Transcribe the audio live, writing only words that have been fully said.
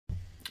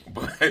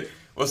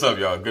What's up,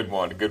 y'all? Good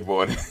morning. Good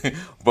morning.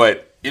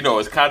 But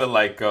it's kind of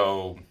like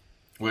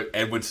with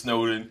Edward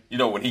Snowden.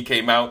 When he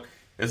came out,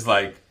 it's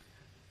like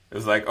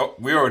oh,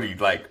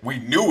 we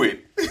knew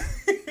it.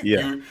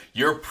 Yeah.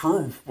 Your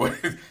proof, but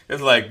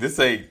it's like this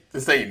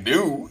ain't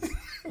new.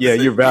 Yeah,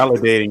 you're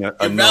validating a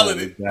You're known.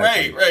 validating,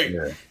 Exactly. right.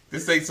 Yeah.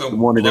 This ain't Good some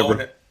morning,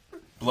 everyone.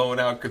 blown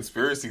out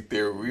conspiracy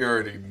theory. We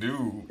already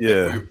knew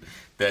Yeah.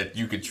 that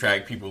you could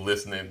track people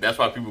listening. That's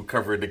why people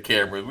cover the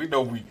cameras. We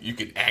know you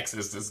can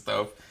access this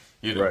stuff,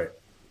 Right.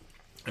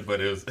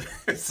 But it was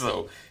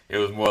so it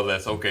was more or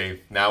less okay.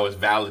 Now it's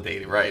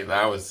validated, right?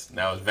 Now it's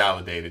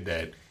validated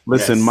that.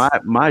 Listen,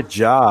 yes, my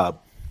job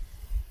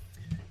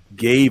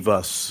gave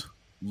us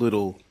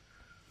little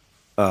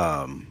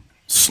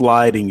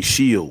sliding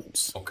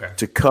shields Okay.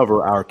 to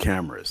cover our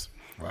cameras.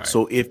 Right.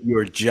 So if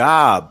your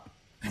job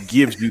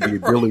gives you the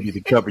ability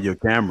to cover your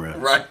camera,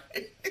 right.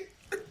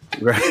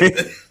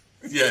 right?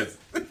 Yes.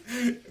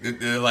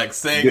 They're like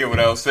saying it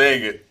without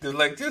saying it. They're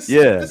like, just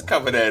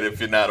cover that if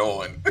you're not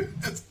on.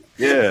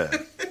 Yeah.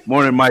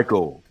 Morning,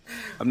 Michael.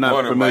 I'm not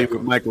Morning, familiar Michael.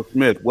 with Michael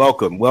Smith.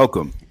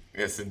 Welcome.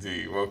 Yes,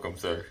 indeed. Welcome,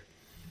 sir.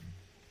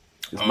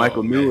 Is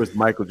Michael new man. or is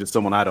Michael just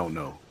someone I don't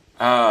know?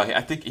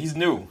 I think he's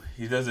new.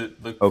 He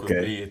doesn't look Okay.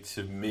 familiar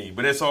to me,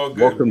 but it's all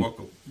good.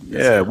 Welcome.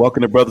 Yeah,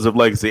 welcome to Brothers of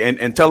Legacy.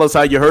 And tell us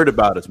how you heard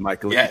about us,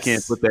 Michael. Yes. If you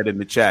can't put that in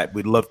the chat,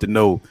 we'd love to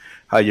know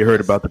how you heard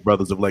about the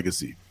Brothers of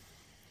Legacy.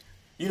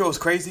 It's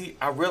crazy.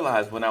 I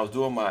realized when I was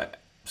doing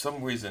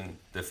some reason,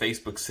 the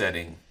Facebook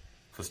setting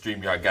for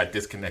StreamYard got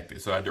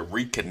disconnected. So I had to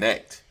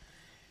reconnect.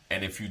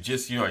 And if you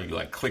just, you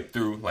like click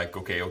through, like,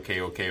 okay, to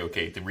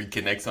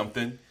reconnect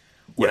something.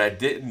 What I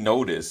didn't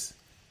notice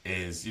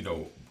is,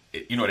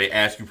 they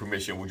ask you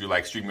permission. Would you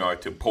like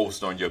StreamYard to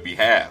post on your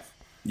behalf?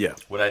 Yeah.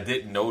 What I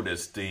didn't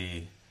notice,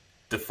 the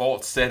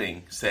default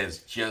setting says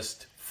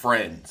just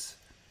friends,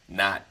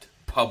 not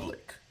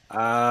public.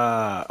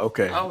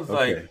 Okay. I was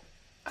like,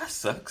 that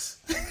sucks.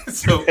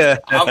 So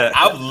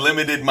I've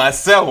limited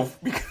myself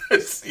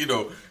because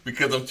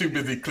I'm too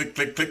busy click.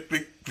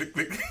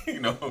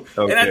 And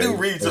I do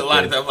read a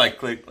lot of times. I'm like,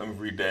 click, let me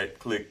read that,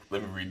 click,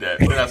 let me read that.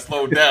 Then I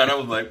slowed down. I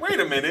was like, wait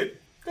a minute,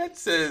 that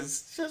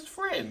says just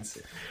friends.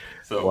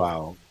 So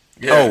Wow.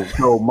 yeah. Oh,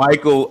 so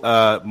Michael,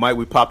 Mike,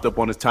 we popped up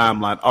on his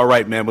timeline. All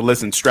right, man. But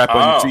listen, strap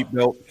on your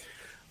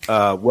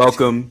seatbelt.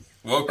 Welcome.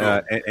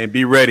 And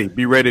be ready.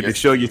 Be ready to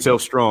show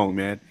yourself strong,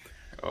 man.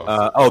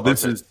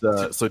 This is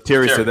so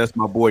Terry said that's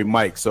my boy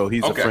Mike. So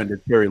he's a friend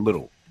of Terry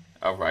Little.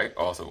 All right,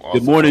 awesome.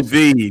 Good morning,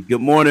 V.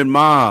 Good morning,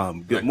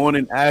 Mom. Good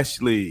morning,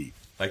 Ashley.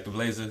 Like the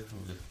blazer.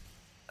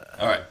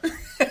 All right.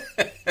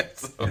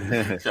 So,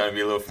 trying to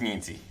be a little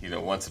fancy,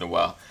 once in a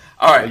while.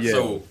 All right,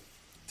 so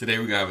today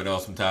we're gonna have an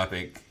awesome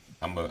topic.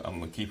 I'm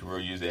gonna keep it real.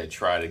 Usually I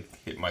try to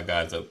hit my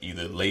guys up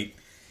either late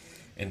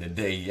in the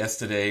day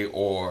yesterday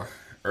or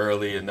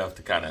early enough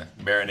to kind of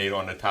marinate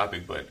on the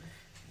topic, but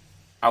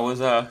I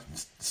was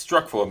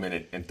struck for a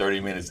minute, and 30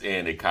 minutes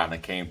in, it kind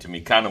of came to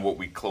me, kind of what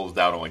we closed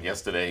out on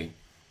yesterday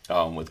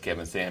with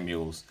Kevin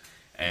Samuels.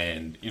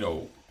 And,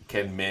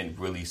 can men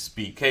really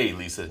speak? Hey,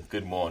 Lisa,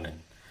 good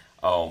morning.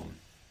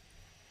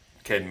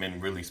 Can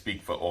men really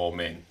speak for all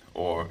men?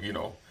 Or,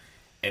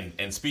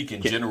 and speak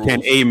in general.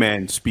 Can a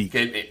man speak?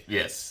 Can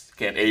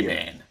a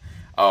man?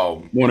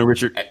 Morning,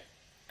 Richard.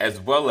 As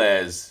well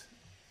as,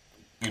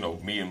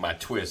 me and my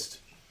twist,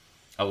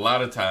 a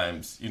lot of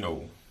times,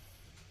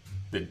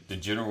 the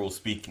general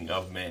speaking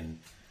of men,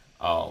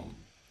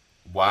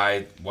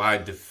 why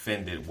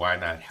defend it? Why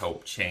not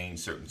help change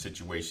certain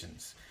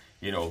situations?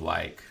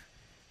 Like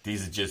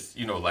these are just,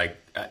 like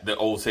the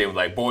old saying,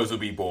 like boys will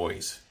be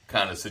boys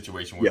kind of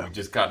situation where we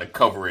just kind of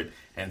cover it.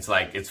 And it's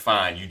like, it's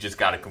fine. You just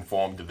got to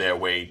conform to their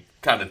way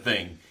kind of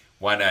thing.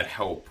 Why not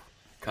help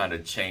kind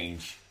of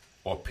change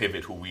or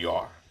pivot who we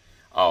are?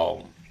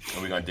 And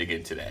we're going to dig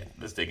into that.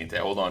 Let's dig into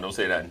that. Hold on. Don't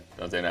say nothing.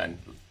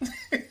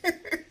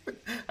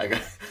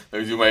 Let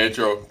me do my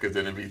intro because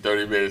then it'll be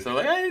 30 minutes. I'm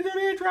like, hey, do the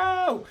intro.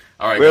 All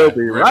right, we'll guys,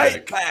 be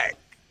right back.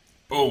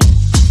 Boom.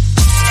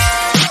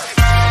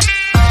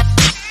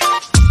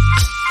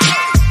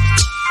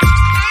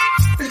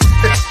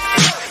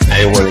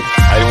 I didn't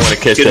want to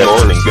catch that.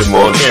 Good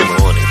morning.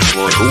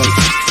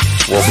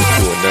 Welcome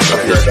to another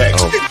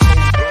episode.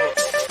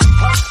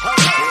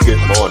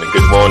 Good morning.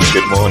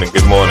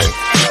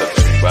 What's up,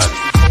 everybody?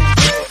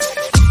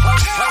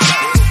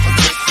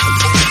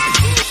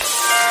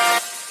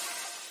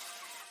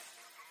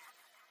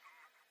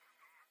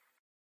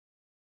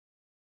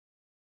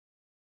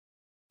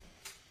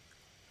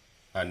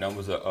 Our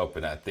numbers are up,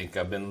 and I think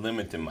I've been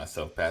limiting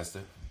myself, Pastor.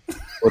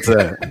 What's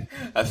that?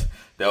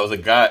 That was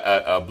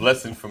a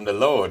blessing from the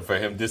Lord for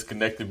him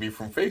disconnecting me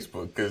from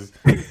Facebook, because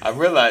I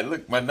realized,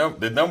 look,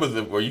 the numbers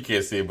are, well, you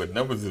can't see it, but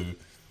numbers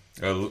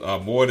are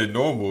more than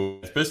normal,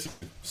 especially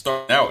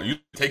starting out.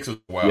 It takes us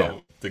a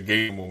while to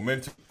gain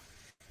momentum.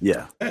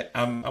 Yeah,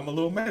 I'm a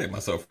little mad at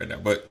myself right now,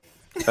 but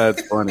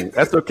that's funny.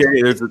 That's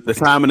okay. There's the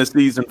time and the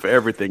season for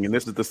everything, and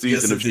this is the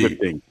season of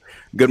shifting.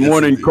 Good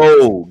morning,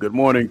 Cole. Good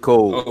morning,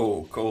 Cole.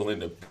 Oh, Cole in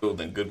the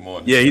building. Good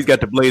morning. Yeah, he's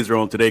got the blazer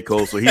on today,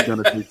 Cole, so he's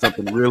going to see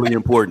something really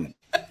important.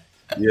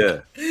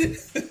 Yeah.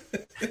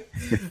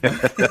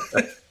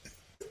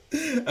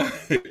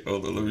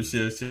 Hold on, let me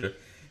share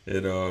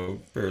in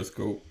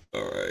Periscope.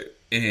 All right,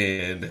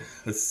 and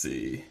let's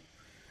see.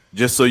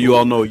 Just so you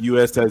all know,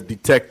 U.S. has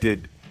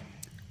detected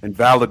and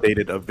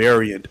validated a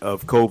variant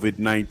of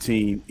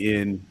COVID-19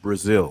 in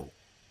Brazil.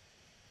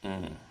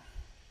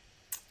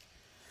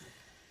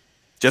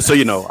 Just so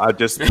you know, I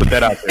just put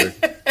that out there.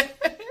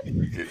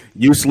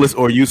 Useless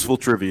or useful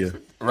trivia.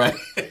 Right.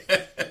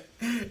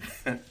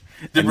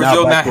 Did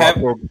Brazil not have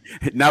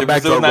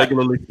back to our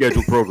regularly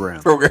scheduled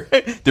program?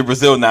 Did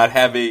Brazil not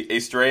have a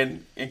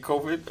strand in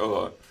COVID?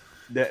 Or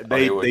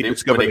they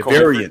discovered a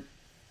variant.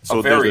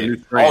 So there's a new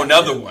strain. Oh,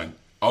 another one.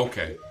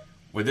 Okay.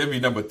 Would there be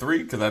number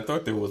 3? Because I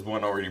thought there was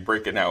one already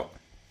breaking out.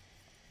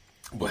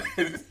 But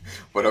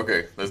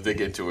okay, let's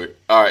dig into it.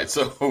 All right.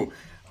 So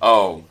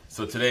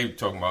today we're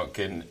talking about,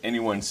 can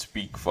anyone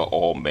speak for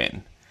all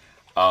men?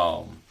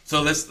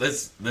 So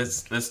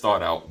let's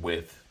start out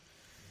with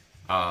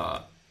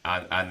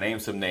I name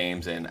some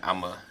names, and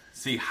I'm gonna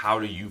see how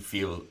do you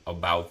feel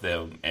about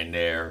them and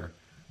their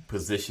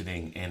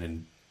positioning,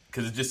 and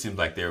because it just seems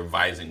like they're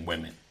advising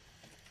women.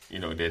 You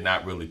know, they're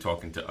not really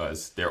talking to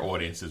us. Their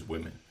audience is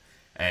women,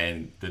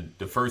 and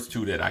the first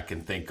 2 that I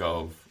can think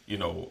of,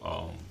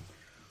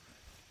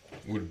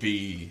 would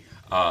be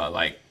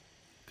like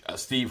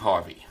Steve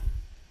Harvey.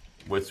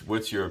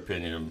 What's your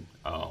opinion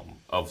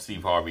of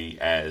Steve Harvey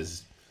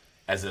as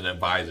an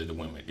advisor to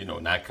women? You know,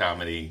 not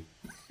comedy,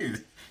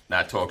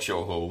 not talk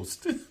show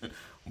host,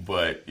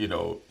 but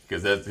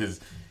because that's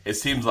it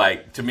seems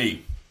like to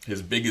me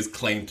his biggest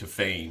claim to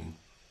fame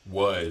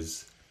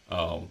was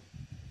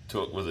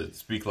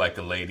speak like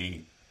a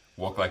lady,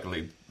 walk like a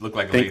lady, look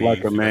like a lady, think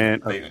like a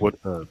man,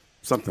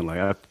 something like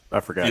that. I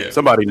forgot. Yeah,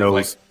 somebody knows.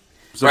 Like,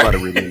 somebody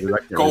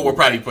remembers. Cole will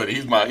probably put it.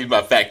 He's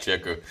my fact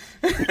checker.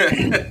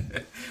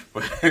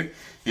 But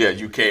yeah,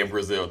 UK and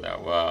Brazil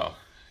now. Wow.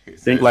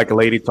 Think like a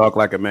lady, talk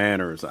like a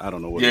man, or I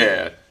don't know what.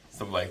 Yeah,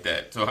 something like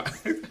that. So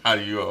how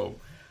do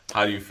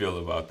you feel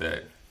about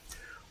that?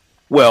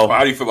 Well,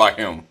 how do you feel about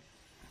him?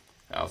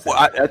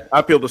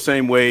 I feel the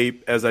same way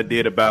as I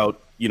did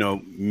about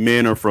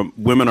women are from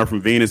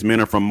Venus, men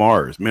are from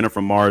Mars. Men are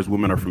from Mars,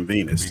 women are from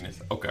Venus.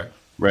 Okay.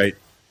 Right.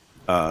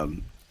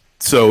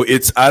 So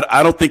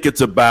I don't think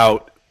it's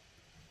about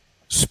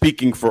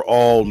speaking for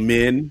all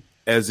men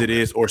as it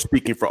is, or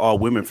speaking for all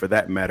women for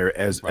that matter,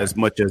 as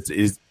much as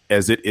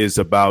it is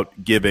about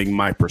giving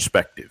my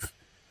perspective.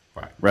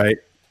 Right.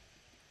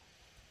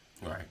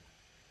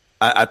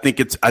 I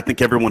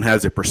think everyone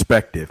has a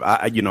perspective.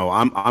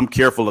 I'm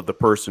careful of the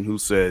person who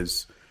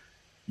says,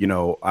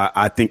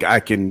 I think I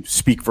can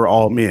speak for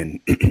all men.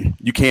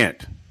 You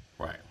can't.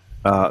 Right.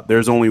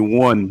 There's only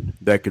one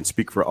that can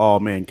speak for all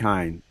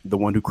mankind, the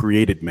one who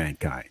created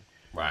mankind.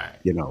 Right.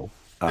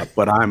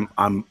 But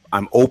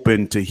I'm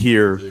open to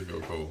hear.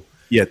 Cool.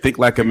 Yeah, think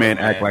like a man,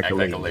 act like a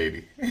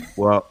lady.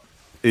 Well,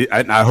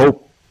 I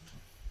hope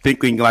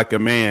thinking like a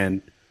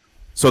man.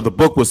 So the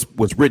book was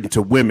written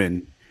to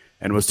women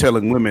and was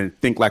telling women,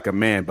 think like a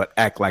man, but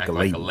act like a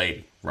lady. Like a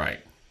lady, right?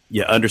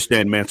 Yeah,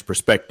 understand man's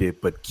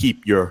perspective, but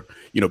keep your,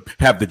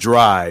 have the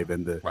drive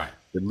and the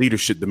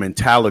leadership, the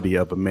mentality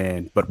of a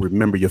man, but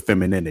remember your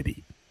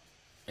femininity.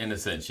 In a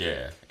sense,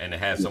 yeah, and it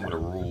has some of the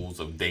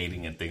rules of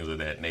dating and things of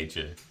that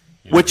nature.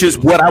 Which is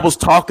what I was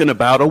talking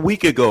about a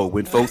week ago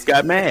when folks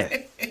got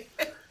mad.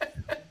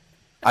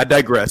 I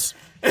digress.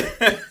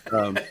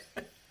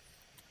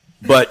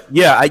 But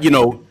yeah,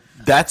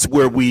 that's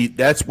where we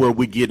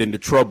get into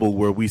trouble,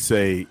 where we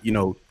say,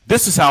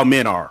 this is how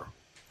men are.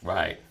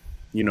 Right.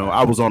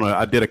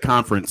 I did a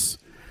conference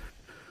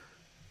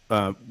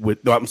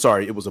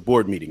it was a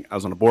board meeting. I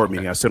was on a board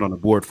meeting. I sit on a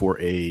board for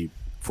a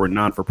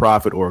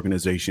non-for-profit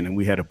organization, and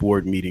we had a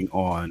board meeting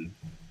on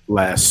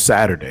last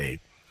Saturday,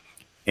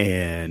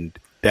 and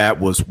that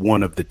was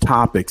one of the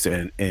topics,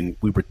 and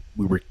we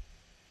were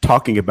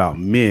talking about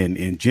men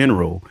in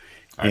general,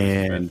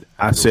 and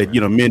I said,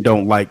 men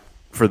don't like,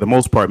 for the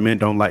most part, men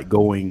don't like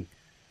going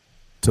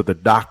to the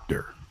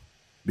doctor,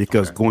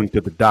 because going to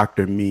the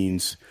doctor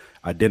means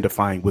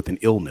identifying with an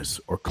illness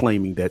or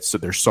claiming that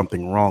there's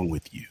something wrong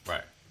with you.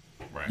 Right.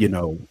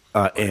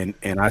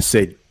 And I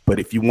said, but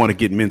if you want to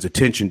get men's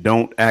attention,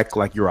 don't act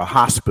like you're a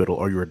hospital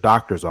or you're a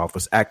doctor's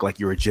office. Act like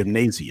you're a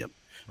gymnasium,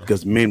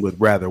 because men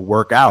would rather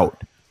work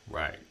out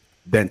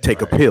than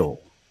take a pill.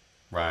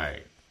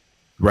 Right.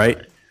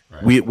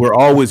 We're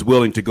always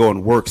willing to go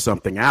and work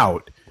something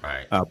out.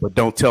 Right. But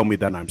don't tell me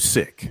that I'm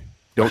sick.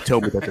 Don't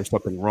tell me that there's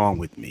something wrong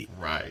with me.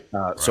 Right.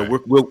 So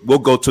we'll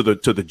go to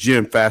the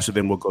gym faster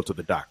than we'll go to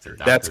the doctor.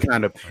 That's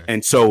kind of,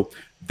 and so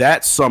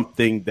that's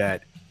something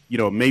that,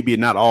 maybe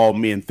not all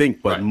men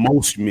think, but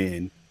most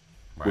men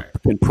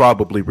can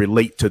probably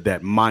relate to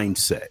that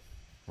mindset.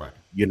 Right.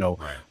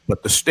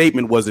 But the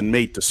statement wasn't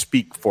made to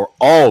speak for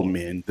all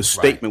men. The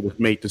statement was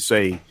made to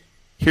say,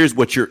 here's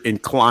what you're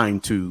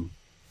inclined to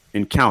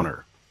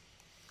encounter.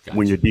 Gotcha.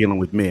 When you're dealing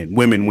with men,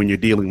 women, when you're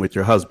dealing with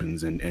your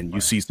husbands and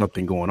you see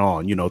something going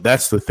on,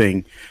 that's the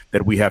thing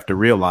that we have to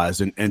realize.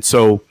 And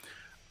so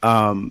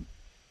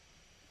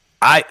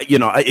I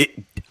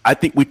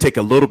think we take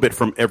a little bit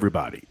from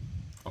everybody.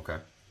 Okay.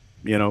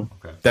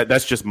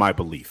 That's just my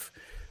belief.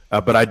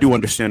 But I do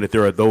understand that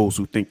there are those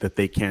who think that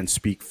they can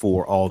speak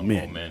for all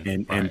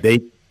men. And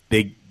they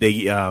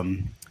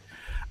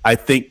I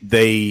think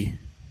they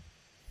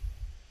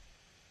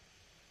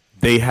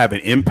have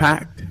an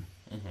impact.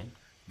 Mm-hmm.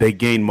 They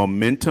gain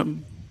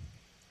momentum.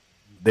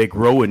 They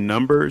grow in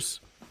numbers,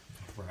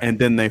 and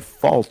then they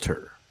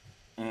falter.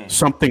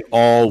 Something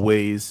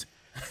always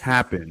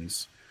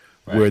happens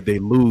where they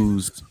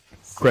lose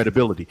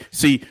credibility.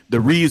 See,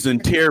 the reason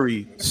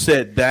Terry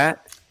said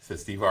that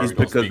is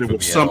because there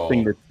was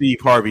something that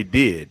Steve Harvey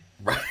did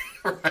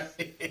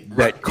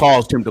that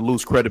caused him to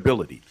lose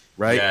credibility.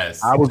 Right?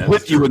 Yes, I was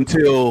with you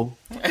until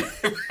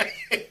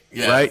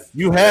right.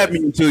 You had me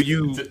until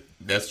you.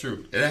 That's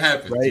true. It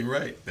happened. Right? You're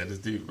right. That is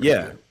deep. Right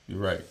there. You're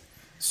right.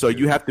 So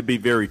you have to be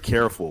very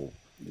careful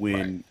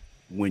when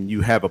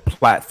you have a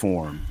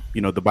platform.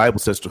 The Bible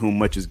says, "To whom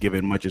much is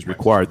given, much is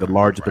required." The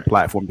larger the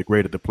platform, the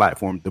greater the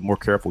platform, the more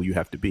careful you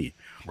have to be.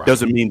 Right.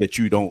 Doesn't mean that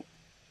you don't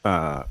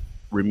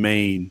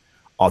remain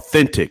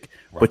authentic,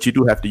 but you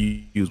do have to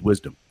use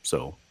wisdom.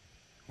 So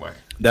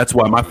that's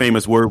why my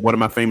famous word, one of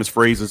my famous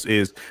phrases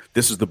is,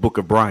 "This is the book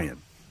of Brian."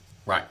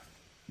 Right.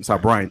 That's how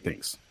Brian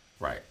thinks.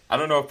 Right. I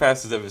don't know if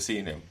Pastor's ever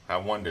seen him. I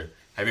wonder.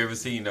 Have you ever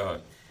seen?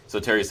 So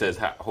Terry says,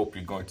 "I hope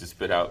you're going to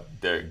spit out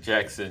Derek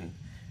Jackson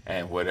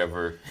and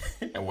whatever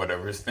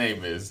his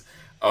name is."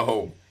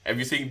 Oh, have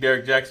you seen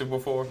Derek Jackson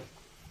before?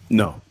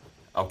 No.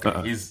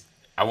 Okay.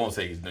 I won't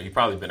say he's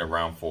probably been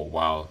around for a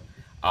while.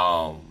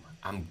 I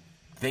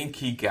think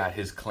he got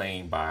his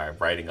claim by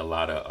writing a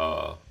lot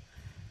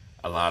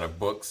of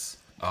books.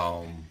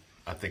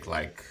 I think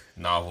like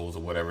novels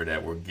or whatever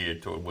that were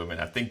geared toward women.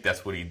 I think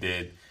that's what he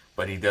did.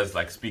 But he does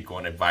like speak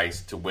on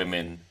advice to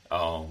women.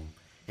 And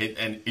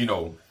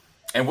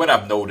what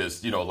I've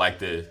noticed,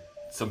 like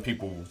some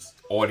people's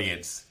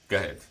audience. Go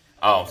ahead.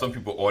 Some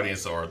people's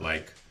audience are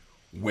like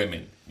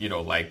women.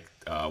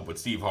 With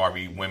Steve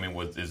Harvey, women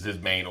is his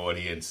main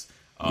audience.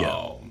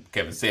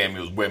 Kevin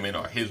Samuels, women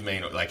are his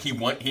main. Like he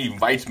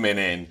invites men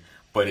in,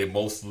 but it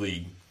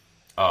mostly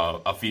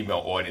a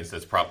female audience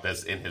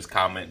that's in his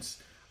comments.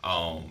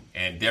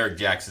 And Derek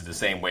Jackson's the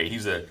same way.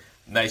 He's a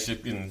nice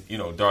looking,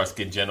 dark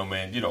skinned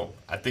gentleman.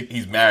 I think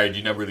he's married.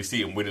 You never really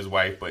see him with his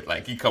wife, but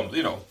like he comes,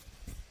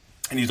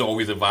 and he's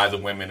always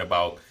advising women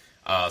about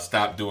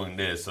stop doing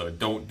this or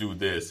don't do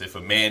this. If a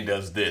man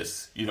does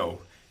this,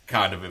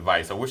 kind of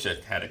advice. I wish I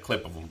had a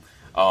clip of him.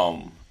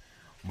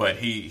 But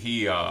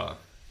he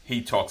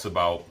talks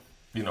about,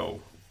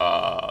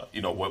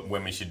 what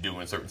women should do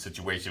in certain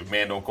situations. If a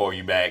man don't call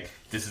you back,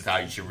 this is how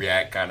you should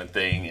react, kind of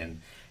thing.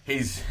 And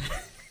he's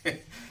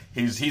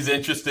he's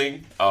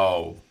interesting.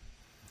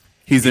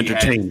 He's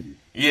entertaining.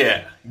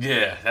 Yeah.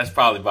 That's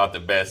probably about the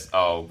best.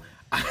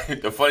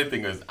 The funny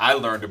thing is, I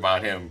learned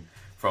about him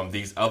from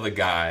these other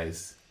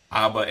guys,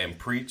 Abba and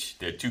Preach.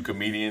 They're two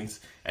comedians,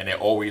 and they're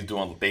always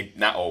doing.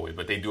 Not always,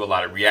 but they do a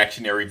lot of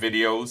reactionary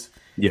videos.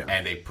 Yeah.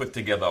 And they put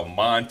together a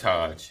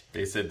montage.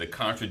 They said the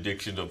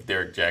contradictions of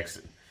Derek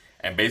Jackson.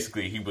 And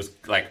basically, he was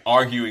like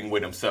arguing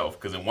with himself,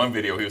 because in one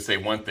video, he would say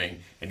one thing,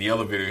 and the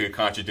other video, he'd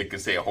contradict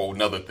and say a whole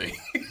nother thing.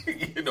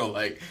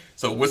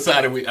 So what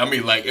side are we? I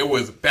mean, like, it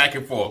was back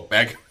and forth.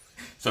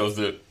 So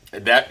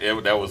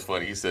that was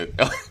funny. He said,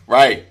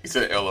 right. He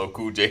said LL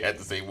Cool J had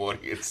the same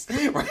audience.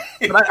 Right?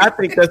 But I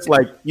think that's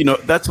like,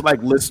 that's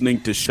like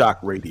listening to shock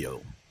radio.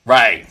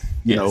 Right.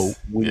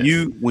 When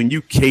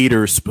you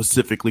cater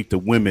specifically to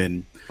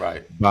women,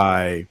 right,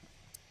 by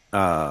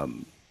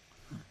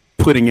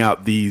putting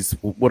out these,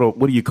 what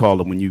do you call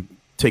them when you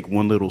take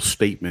one little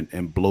statement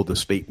and blow the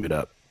statement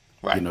up?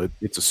 Right.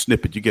 It's a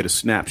snippet. You get a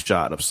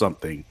snapshot of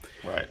something,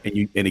 right,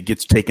 and it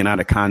gets taken out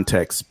of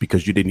context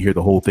because you didn't hear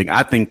the whole thing.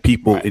 I think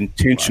people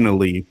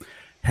intentionally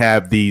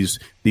have these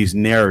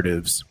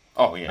narratives.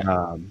 Oh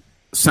yeah.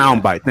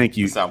 Soundbite. Thank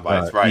you.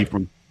 Soundbites. Right.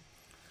 Ephraim.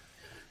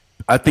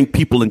 I think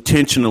people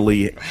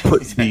intentionally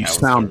put these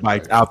sound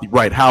bites out.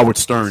 Right. Howard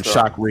Stern,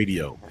 shock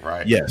radio.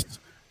 Right. Yes.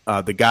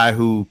 The guy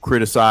who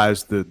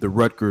criticized the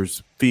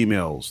Rutgers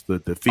females,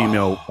 the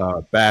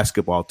female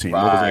basketball team.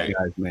 Right. What was that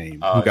guy's name?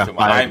 Who got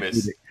fired?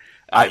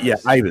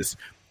 Ibis.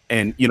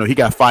 And he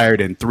got fired,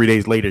 and 3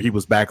 days later he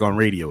was back on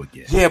radio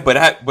again. Yeah, but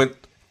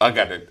I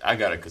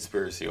got a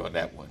conspiracy on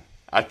that one.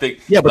 I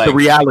think. Yeah, but the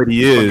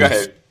reality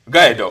is. Go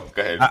ahead, though.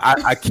 Go ahead.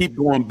 I keep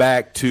going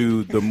back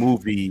to the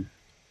movie.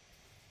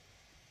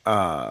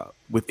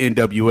 With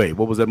NWA,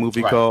 what was that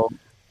movie called?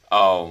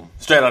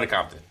 Straight Outta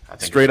Compton. I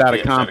think Straight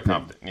Outta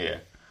Compton. Yeah.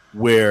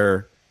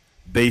 Where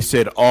they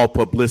said all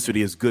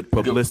publicity is good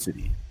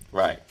publicity.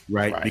 Right.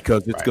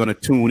 Because it's going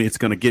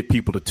to get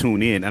people to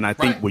tune in. And I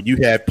think when you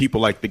have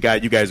people like the guy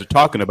you guys are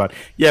talking about,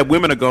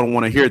 women are going to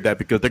want to hear that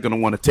because they're going to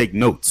want to take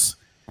notes.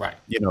 Right.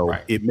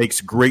 It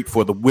makes great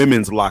for the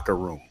women's locker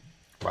room.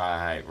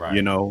 Right.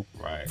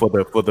 For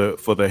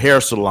the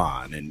hair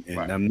salon,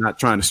 and I'm not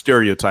trying to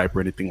stereotype or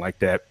anything like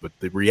that, but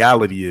the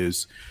reality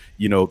is,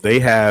 they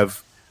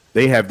have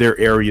They have their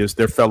areas,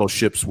 their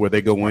fellowships where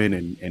they go in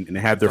and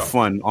have their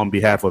fun on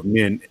behalf of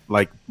men,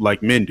 like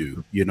men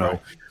do, you know. Right.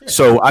 Yeah.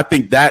 So I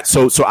think that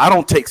so I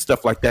don't take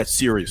stuff like that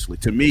seriously.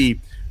 To me,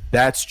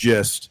 that's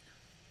just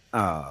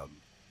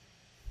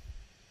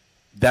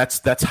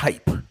that's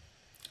hype.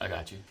 I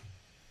got you.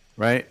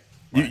 Right?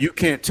 You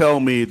can't tell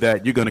me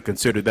that you're going to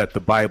consider that the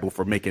Bible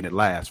for making it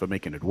last, for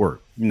making it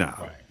work.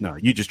 No.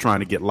 You're just trying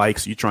to get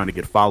likes. You're trying to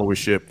get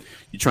followership.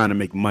 You're trying to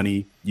make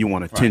money. You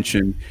want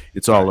attention. Right.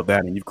 It's all of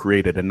that. And you've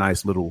created a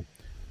nice little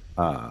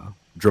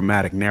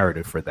dramatic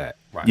narrative for that.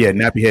 Right. Yeah,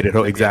 nappy-headed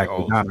hoe.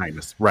 Exactly.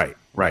 Non-Amos. Right.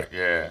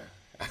 Yeah.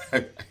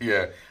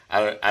 Yeah.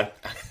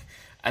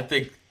 I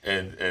think,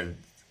 and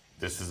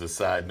this is a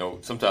side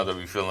note, sometimes I'll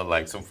be feeling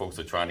like some folks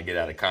are trying to get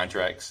out of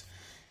contracts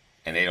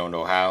and they don't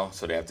know how,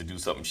 so they have to do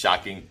something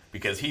shocking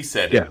because he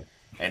said it,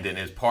 and then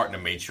his partner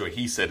made sure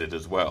he said it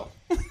as well.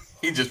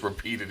 He just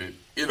repeated it.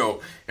 You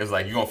know, it's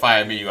like, you're going to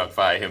fire me, you're going to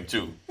fire him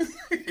too.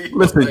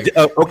 Listen,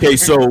 okay,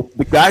 so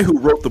the guy who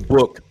wrote the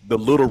book, The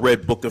Little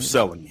Red Book of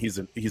Selling, he's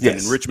an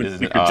enrichment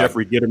speaker,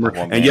 Jeffrey Gitomer.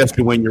 And yes,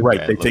 Dwayne, you're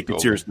right. They take it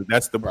seriously.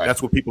 That's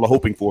what people are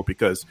hoping for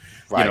because,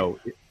 you know,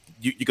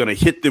 you're going to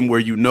hit them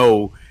where you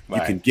know you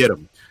can get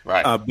them.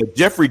 Right. But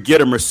Jeffrey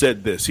Gitomer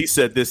said this. He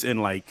said this in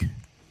like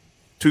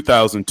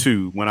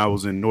 2002 when I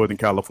was in Northern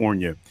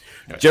California.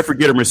 Jeffrey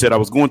Gitomer said, I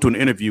was going to an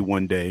interview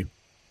one day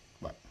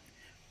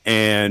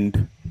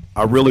and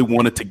I really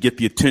wanted to get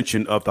the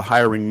attention of the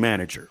hiring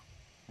manager.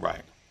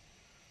 Right.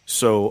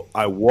 So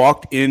I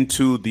walked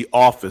into the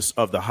office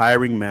of the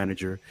hiring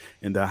manager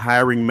and the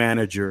hiring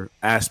manager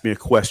asked me a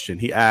question.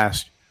 He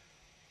asked,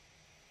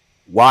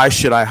 why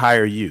should I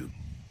hire you?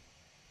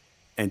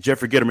 And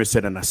Jeffrey Gitomer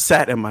said, and I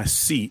sat in my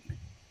seat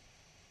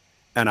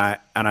and I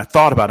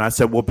thought about it. I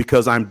said, well,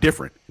 because I'm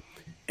different.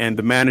 And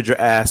the manager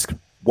asked,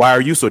 why are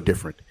you so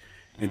different?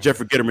 And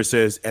Jeffrey Gitomer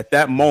says, at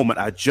that moment,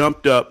 I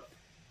jumped up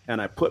and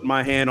I put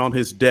my hand on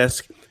his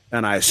desk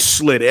and I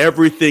slid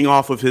everything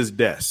off of his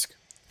desk.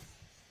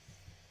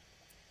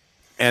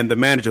 And the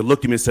manager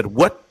looked at me and said,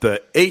 what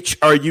the H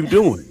are you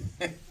doing?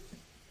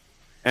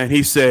 And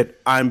he said,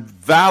 I'm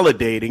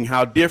validating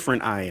how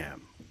different I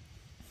am.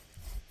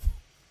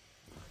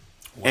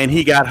 Wow. And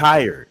he got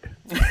hired.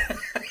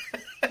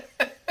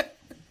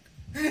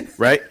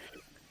 Right?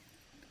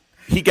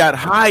 He got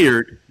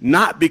hired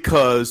not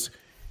because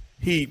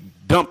he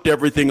dumped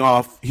everything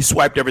off, he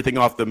swiped everything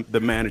off the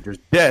manager's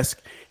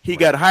desk. He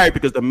got hired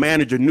because the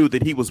manager knew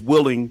that he was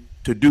willing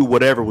to do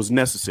whatever was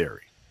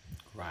necessary.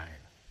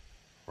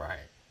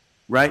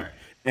 Right.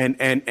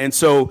 And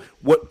so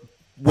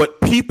what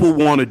people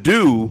want to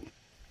do,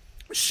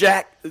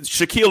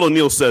 Shaquille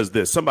O'Neal says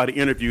this. Somebody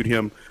interviewed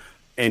him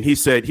and he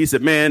said,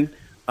 man,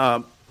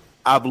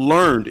 I've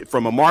learned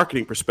from a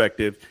marketing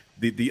perspective,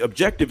 the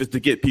objective is to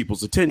get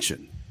people's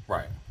attention.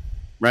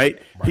 Right.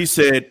 He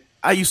said,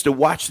 I used to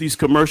watch these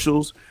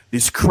commercials.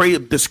 This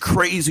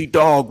crazy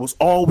dog was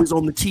always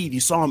on the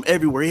TV. Saw him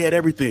everywhere. He had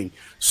everything.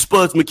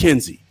 Spuds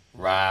MacKenzie.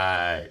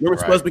 Right. Remember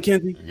Spuds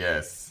MacKenzie?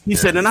 Yes. He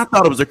said, and I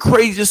thought it was the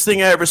craziest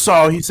thing I ever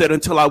saw. He said,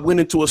 until I went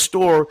into a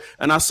store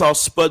and I saw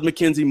Spud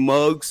MacKenzie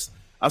mugs.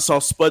 I saw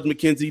Spud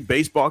MacKenzie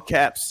baseball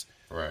caps.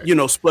 Right. You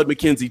know, Spud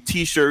MacKenzie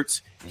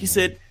T-shirts. He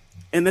said,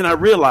 and then I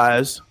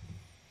realized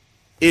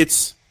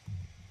it's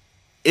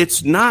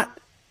not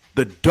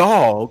the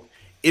dog.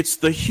 It's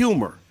the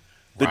humor.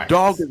 The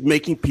dog is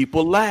making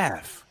people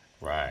laugh.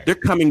 Right. They're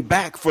coming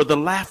back for the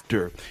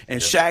laughter.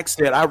 And Shaq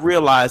said, I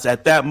realized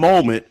at that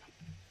moment,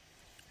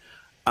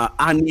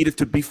 I needed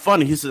to be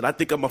funny. He said, I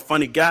think I'm a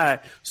funny guy,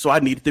 so I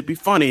needed to be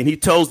funny. And he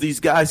tells these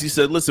guys, he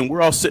said, listen,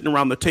 we're all sitting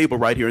around the table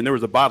right here. And there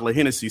was a bottle of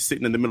Hennessy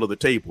sitting in the middle of the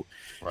table.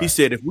 Right. He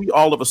said, if we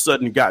all of a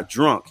sudden got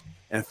drunk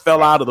and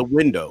fell out of the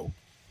window,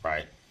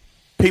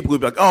 people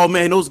would be like, oh,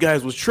 man, those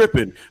guys was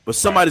tripping. But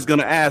somebody's going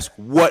to ask,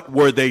 what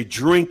were they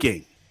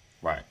drinking?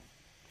 Right.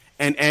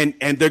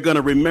 And they're going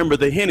to remember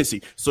the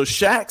Hennessy. So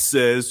Shaq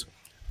says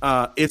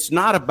it's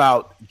not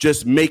about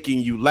just making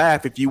you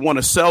laugh. If you want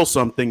to sell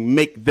something,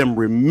 make them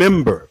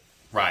remember.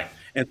 Right.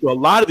 And so a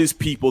lot of these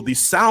people,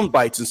 these sound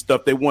bites and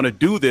stuff, they want to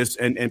do this,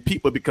 and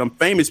people become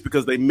famous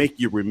because they make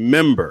you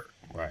remember.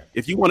 Right.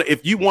 If you want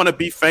to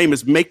be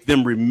famous, make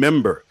them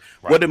remember.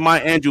 Right. What did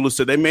Maya Angelou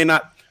say? They may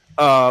not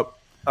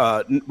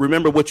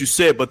remember what you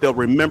said, but they'll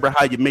remember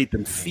how you made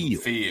them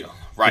feel.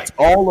 Right. It's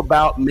all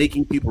about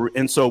making people.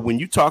 And so when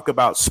you talk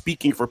about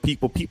speaking for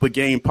people, people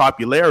gain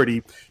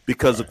popularity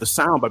because of the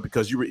soundbite,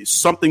 because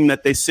something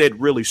that they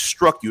said really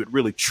struck you. It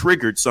really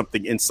triggered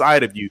something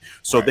inside of you.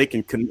 So they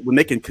can, when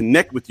they can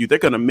connect with you, they're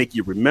going to make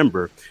you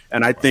remember.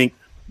 And I think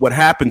what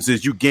happens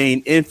is you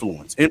gain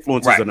influence.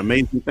 Influence is an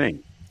amazing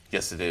thing.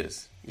 Yes, it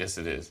is. Yes,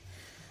 it is.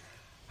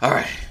 All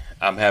right.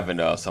 I'm having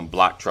some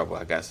block trouble.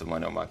 I got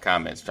someone on my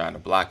comments trying to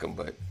block them,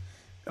 but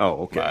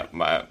okay.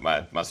 My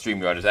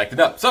StreamYard is acting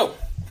up. So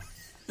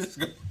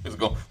we're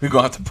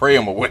gonna have to pray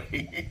them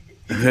away.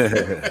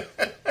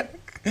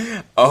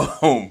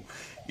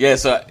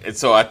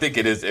 So I think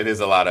it is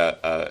a lot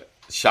of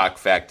shock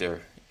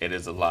factor. It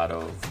is a lot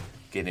of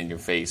get in your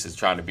face. It's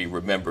trying to be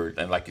remembered,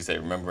 and like you said,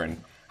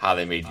 remembering how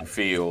they made you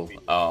feel.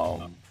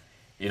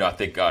 I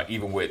think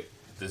even with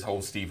this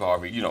whole Steve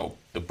Harvey,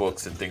 the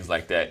books and things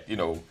like that,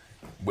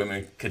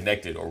 women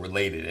connected or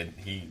related, and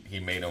he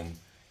made them.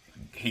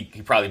 He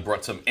probably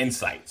brought some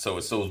insight. So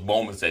it's those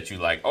moments that you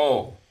like,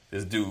 oh,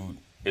 this dude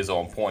is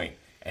on point,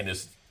 and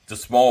it's the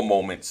small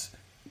moments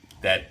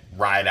that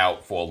ride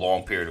out for a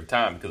long period of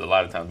time, because a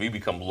lot of times we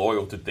become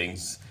loyal to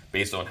things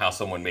based on how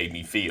someone made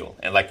me feel.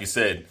 And like you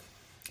said,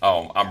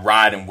 I'm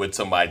riding with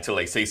somebody till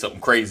they say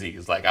something crazy.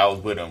 It's like I was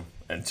with them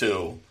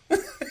until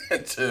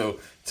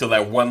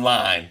that one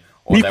line.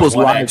 Or People's that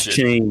one lives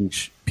action.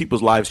 change.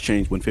 People's lives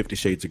changed when 50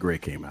 Shades of Grey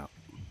came out.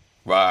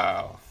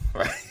 Wow.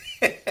 Right.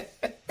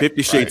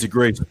 50 Shades of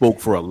Grey spoke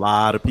for a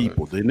lot of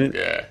people, didn't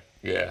it?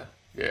 Yeah.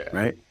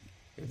 Right?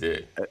 It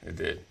did.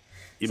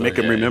 You make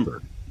them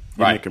remember.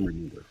 Right. Make them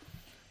remember.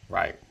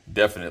 Right.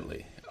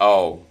 Definitely.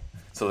 Oh,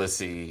 so let's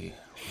see.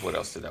 What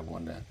else did I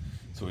want to?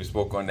 So we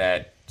spoke on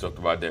that. Talked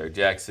about Derrick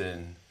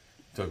Jackson.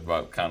 Talked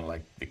about kind of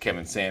like the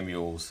Kevin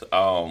Samuels.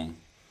 Well,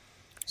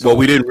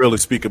 we didn't really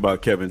speak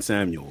about Kevin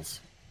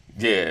Samuels.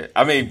 Yeah.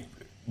 I mean,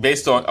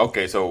 based on,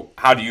 okay, so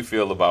how do you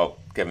feel about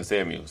Kevin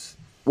Samuels?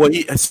 Well,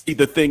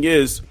 the thing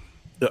is,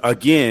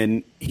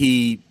 again,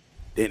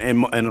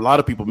 and a lot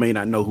of people may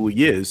not know who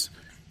he is,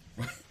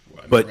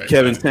 but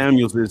Kevin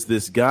Samuels is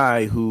this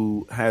guy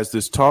who has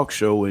this talk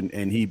show,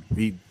 and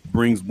he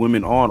brings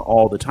women on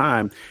all the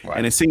time. Right.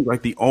 And it seems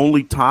like the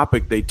only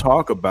topic they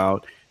talk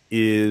about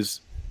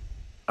is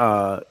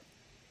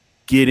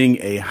getting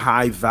a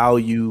high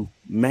value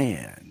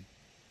man.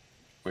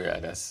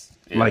 Yeah,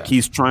 like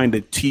he's trying to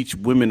teach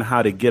women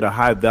how to get a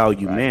high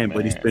value man,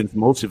 but he spends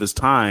most of his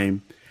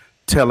time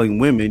telling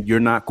women you're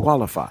not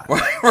qualified.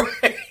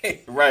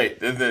 Right.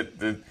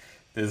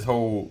 This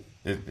whole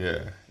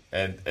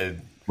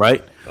and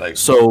right. Like,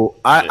 so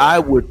I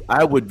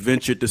would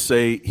venture to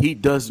say he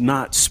does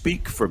not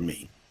speak for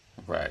me.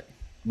 Right.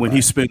 When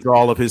he spends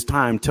all of his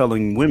time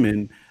telling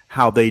women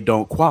how they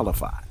don't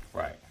qualify.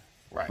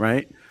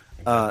 Right.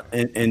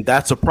 And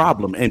that's a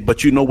problem.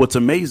 But what's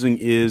amazing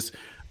is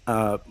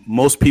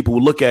most people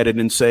will look at it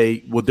and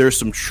say, well, there's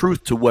some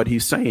truth to what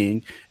he's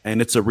saying,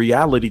 and it's a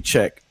reality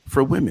check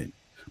for women.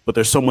 But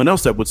there's someone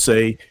else that would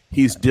say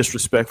he's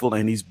disrespectful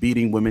and he's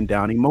beating women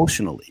down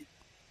emotionally.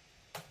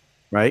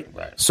 Right.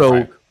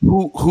 So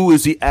who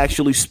is he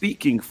actually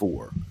speaking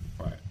for?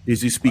 Right.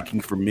 Is he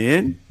speaking for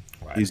men?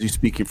 Right. Is he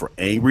speaking for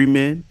angry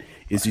men?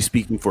 Is he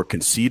speaking for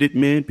conceited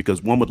men?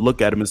 Because one would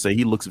look at him and say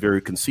he looks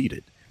very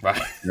conceited.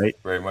 Right.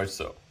 Very much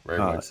so.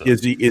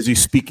 Is he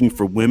speaking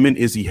for women?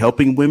 Is he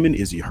helping women?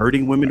 Is he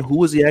hurting women?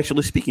 Who is he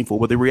actually speaking for?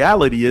 Well, the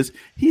reality is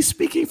he's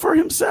speaking for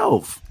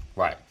himself.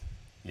 Right.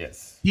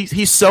 Yes.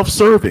 He's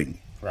self-serving.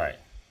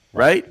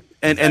 Right.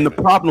 And the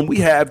problem we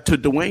have, to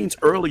Dwayne's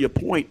earlier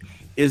point,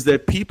 is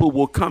that people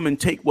will come and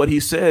take what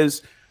he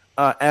says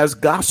as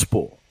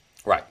gospel.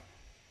 Right.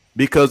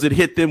 Because it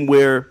hit them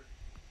where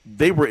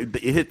it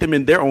hit them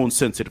in their own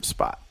sensitive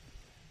spot.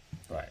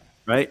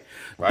 Right.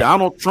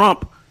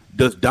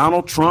 Does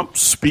Donald Trump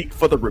speak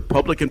for the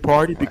Republican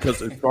Party?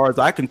 Because as far as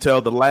I can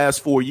tell, the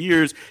last 4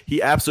 years,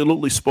 he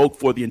absolutely spoke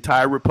for the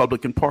entire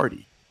Republican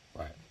Party.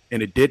 Right.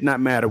 And it did not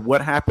matter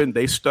what happened.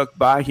 They stuck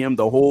by him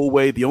the whole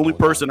way. The only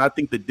person I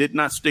think that did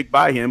not stick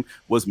by him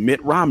was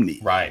Mitt Romney.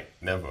 Right.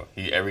 Never.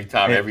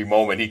 Every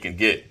moment he can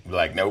get,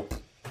 like, nope,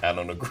 I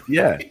don't agree.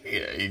 Yeah.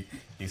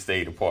 He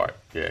stayed apart.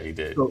 Yeah, he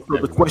did. So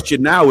the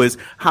question now is,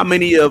 how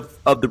many of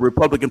the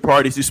Republican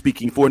Party is he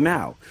speaking for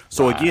now?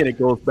 So again, it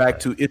goes back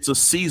to it's a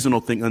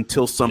seasonal thing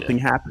until something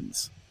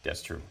happens.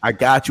 That's true. I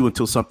got you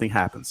until something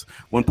happens.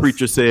 One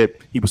preacher said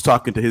he was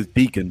talking to his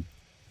deacon,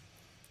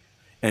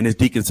 and his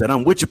deacon said,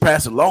 "I'm with you,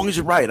 pastor, as long as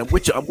you're right. I'm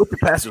with you,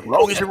 pastor, as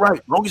long as you're right.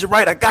 As long as you're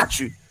right, I got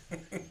you."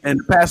 And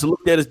the pastor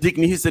looked at his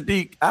deacon, and he said,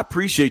 "Deke, I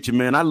appreciate you,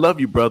 man. I love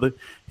you, brother."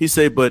 He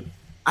said, "But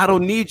I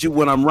don't need you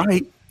when I'm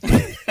right."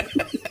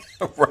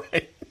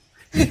 Right.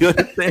 You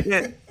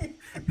understand?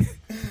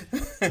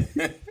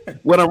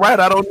 When I'm right,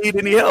 I don't need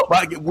any help.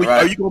 Are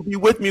you going to be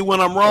with me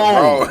when I'm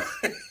wrong?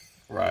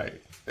 Right.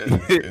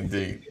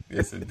 Indeed.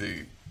 Yes,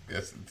 indeed.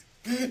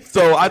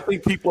 So I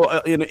think people,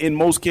 in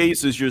most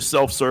cases, you're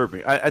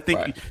self-serving. I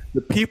think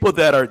the people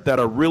that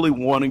are really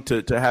wanting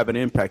to have an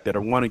impact, that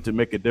are wanting to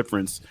make a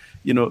difference,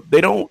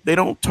 they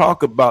don't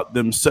talk about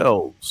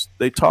themselves.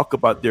 They talk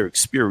about their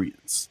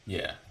experience.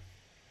 Yeah.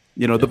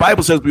 The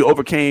Bible says we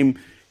overcame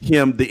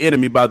him, the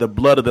enemy, by the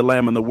blood of the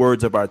Lamb and the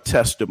words of our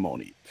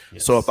testimony.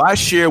 Yes. So if I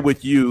share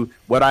with you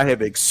what I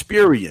have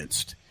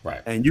experienced,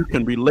 and you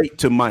can relate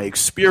to my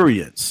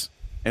experience,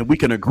 and we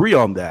can agree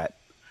on that,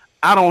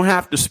 I don't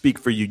have to speak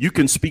for you. You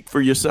can speak for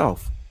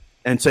yourself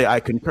and say, I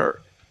concur,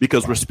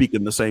 because we're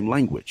speaking the same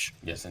language.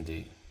 Yes,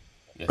 indeed.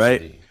 Yes,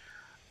 right? Indeed.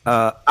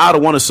 I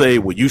don't want to say,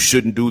 well, you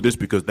shouldn't do this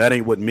because that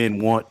ain't what men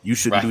want. You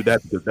shouldn't do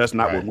that because that's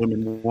not what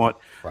women want.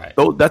 Right.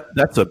 So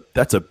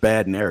that's a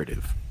bad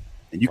narrative.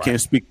 And you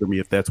can't speak for me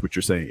if that's what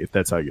you're saying, if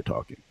that's how you're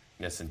talking.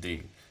 Yes,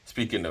 indeed.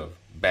 Speaking of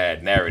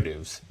bad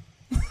narratives,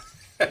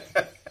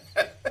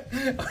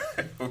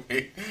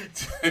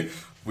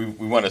 we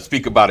want to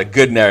speak about a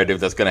good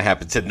narrative that's going to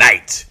happen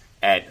tonight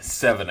at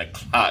 7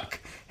 o'clock.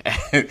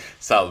 at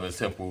Solomon's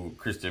Temple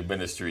Christian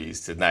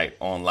Ministries tonight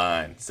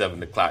online,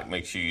 7 o'clock.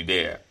 Make sure you're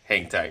there.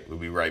 Hang tight. We'll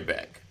be right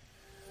back.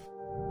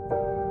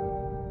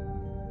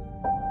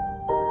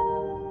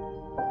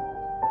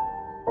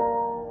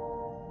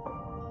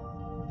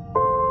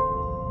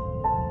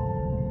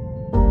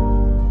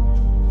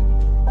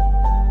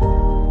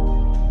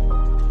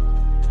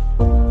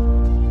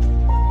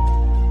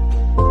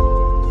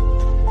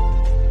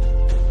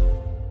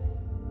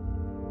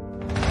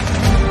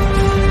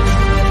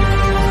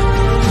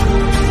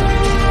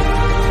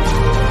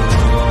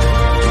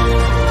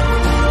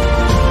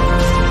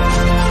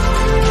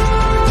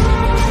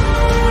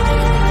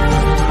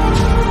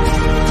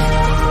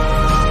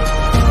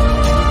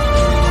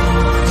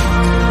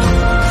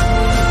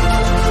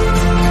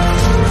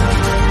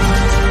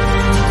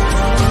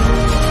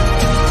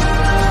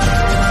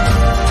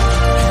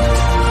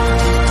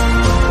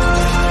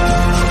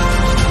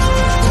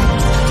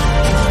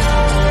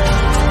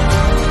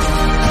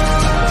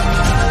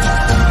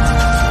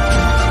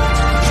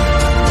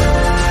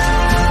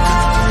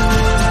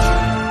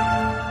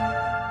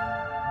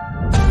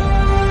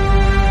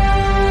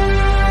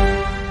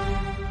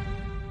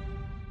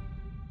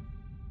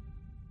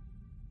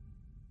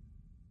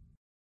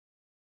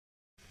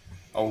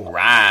 All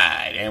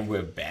right, and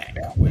we're back.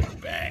 Where's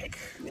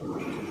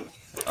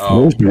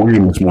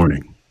Dwayne this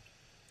morning?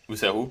 Who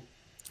said who?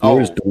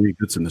 Where's Dwayne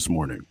Goodson this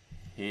morning?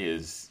 He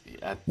is.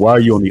 Why are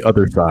you on the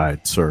other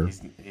side, sir?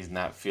 He's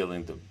not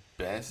feeling the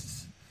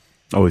best.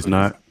 Oh, he's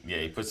not? Yeah,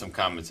 he put some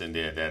comments in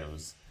there that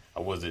I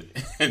wasn't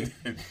in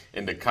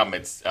the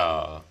comments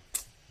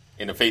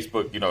in the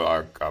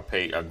Facebook, our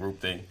page, our group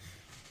thing.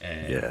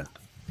 And yeah.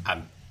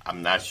 I'm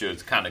not sure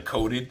it's kind of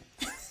coded.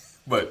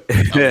 But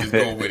I'm just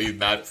going with he's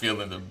not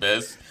feeling the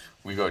best.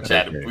 We're going to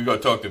chat. Okay. We're going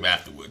to talk to him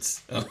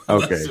afterwards.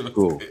 Okay,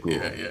 cool.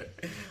 Yeah.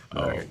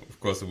 Right. Of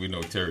course, we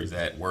know Terry's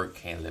at work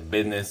handling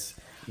business.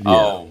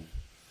 Yeah.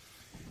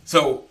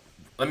 So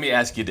let me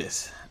ask you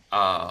this.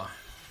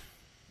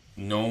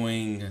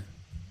 Knowing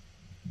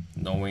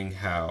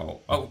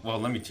how... Oh, well,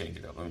 let me change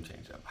it up.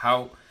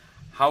 How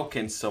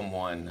can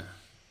someone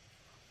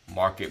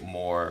market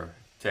more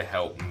to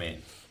help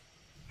men?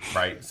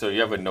 Right? So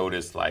you ever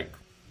notice, like,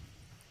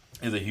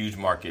 there's a huge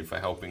market for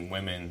helping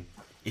women,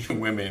 even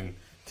women,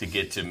 to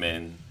get to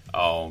men.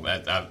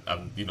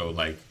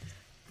 Like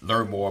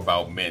learn more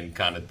about men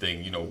kind of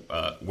thing.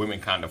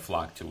 Women kind of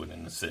flock to it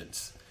in a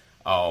sense.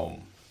 But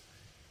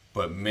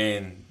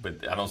I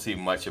don't see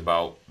much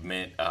about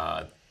men.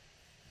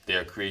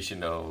 Their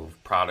creation of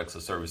products or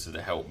services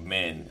to help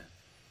men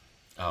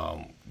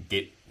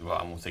get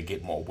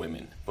more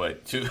women,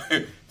 but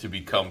to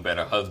become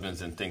better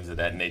husbands and things of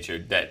that nature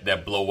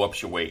that blow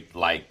up your weight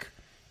like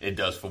it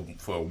does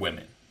for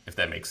women, if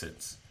that makes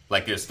sense.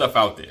 Like there's stuff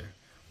out there,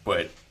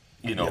 but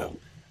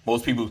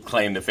most people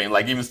claim the fame.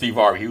 Like even Steve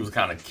Harvey, he was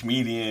kind of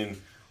comedian,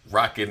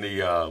 rocking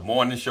the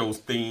morning show's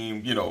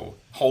theme,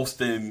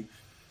 hosting.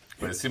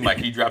 But it seemed like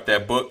he dropped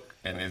that book,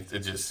 and it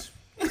just,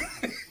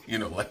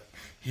 like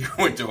he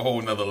went to a whole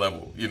nother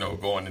level.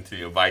 Going into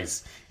the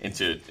vice,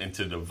 into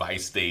the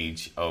vice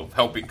stage of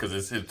helping,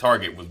 because his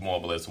target was more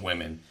or less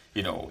women.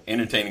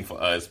 Entertaining for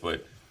us,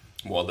 but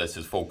more or less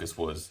his focus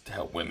was to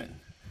help women.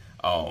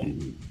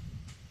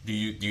 Do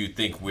you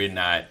think we're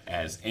not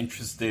as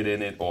interested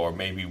in it, or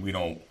maybe we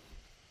don't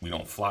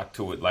flock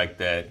to it like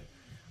that?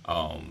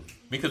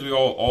 Because we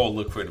all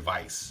look for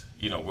advice.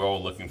 We're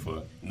all looking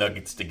for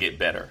nuggets to get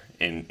better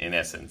in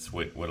essence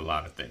with a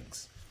lot of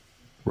things.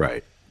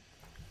 Right.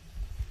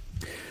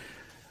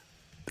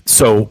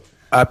 So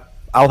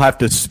I'll have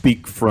to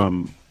speak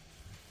from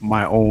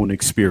my own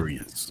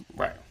experience.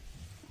 Right.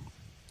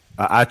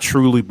 I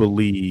truly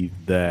believe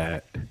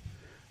that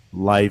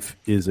life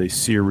is a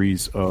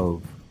series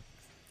of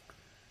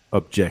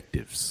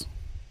objectives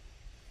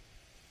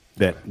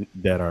that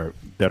are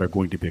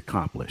going to be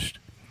accomplished.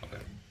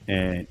 Okay.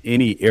 And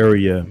any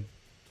area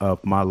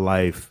of my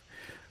life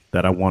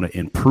that I want to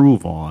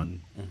improve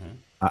on,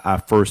 I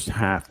first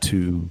have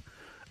to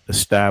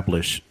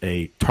establish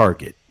a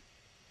target.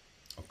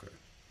 Okay.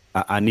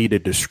 I need a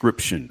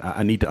description.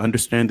 I need to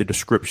understand the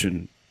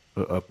description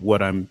of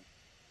what I'm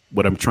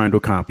trying to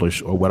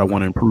accomplish or what I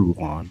want to improve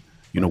on.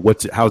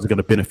 How's it going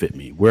to benefit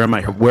me? Where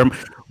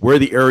are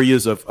the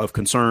areas of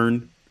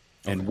concern,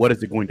 and what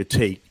is it going to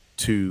take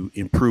to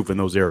improve in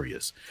those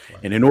areas? Right.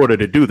 And in order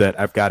to do that,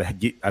 I've got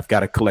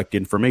to collect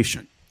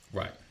information.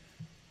 Right.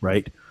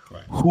 Right.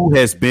 Who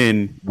has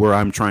been where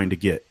I'm trying to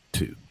get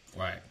to?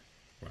 Right.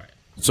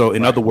 So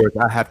in other words,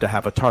 I have to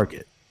have a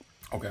target.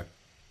 Okay.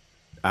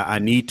 I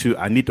need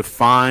to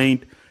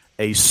find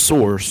a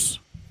source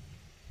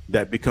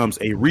that becomes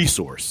a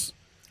resource.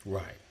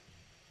 Right.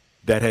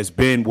 That has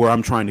been where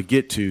I'm trying to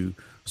get to,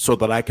 so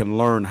that I can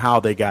learn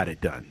how they got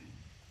it done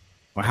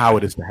or how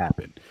it is to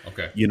happen.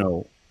 Okay.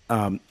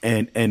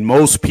 And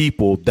most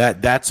people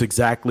that's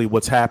exactly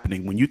what's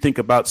happening. When you think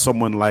about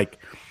someone like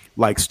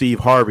Steve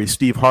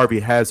Harvey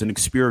has an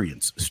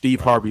experience.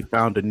 Steve Harvey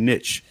found a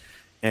niche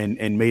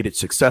and made it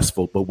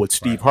successful. But what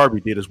Steve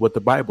Harvey did is what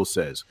the Bible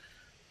says.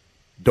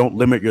 Don't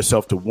limit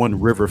yourself to one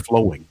river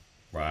flowing.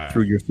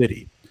 through your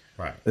city.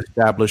 Right.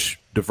 Establish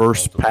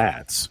diverse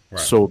paths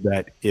so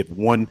that if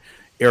one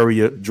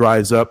area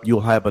dries up,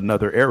 you'll have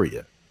another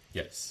area.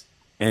 Yes.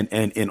 And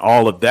in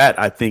all of that,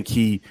 I think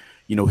he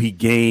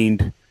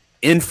gained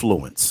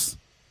influence.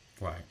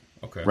 Right.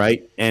 Okay.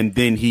 Right. And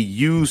then he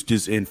used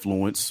his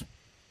influence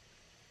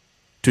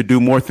to do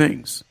more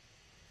things.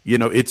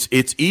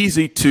 It's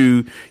easy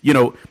to,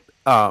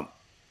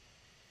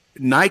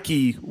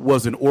 Nike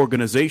was an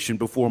organization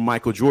before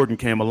Michael Jordan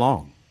came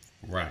along.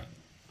 Right.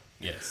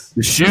 Yes.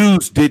 The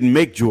shoes didn't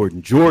make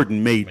Jordan.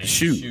 Jordan made the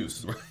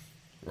shoes.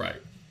 Right.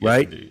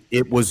 Right. Yes,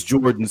 it was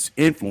Jordan's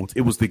influence.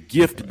 It was the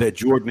gift that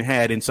Jordan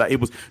had inside. It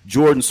was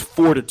Jordan's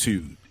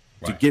fortitude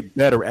to get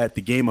better at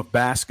the game of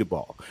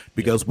basketball.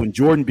 Because when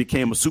Jordan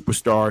became a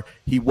superstar,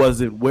 he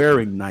wasn't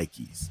wearing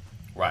Nikes.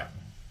 Right.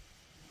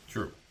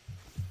 True.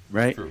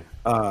 Right. True.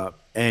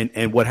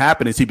 And what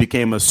happened is he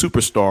became a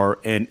superstar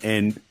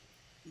and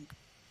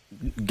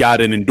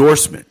got an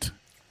endorsement.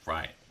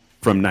 Right.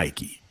 From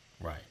Nike.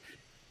 Right.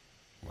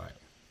 Right.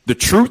 The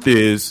truth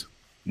is,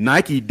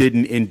 Nike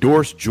didn't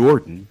endorse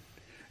Jordan.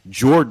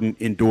 Jordan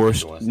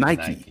endorsed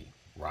Nike.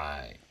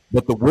 Right.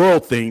 But the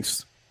world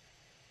thinks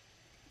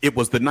it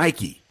was the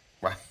Nike.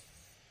 Right.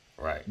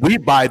 Right. We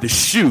buy the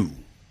shoe.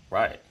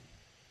 Right.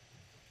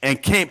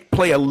 And can't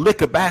play a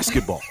lick of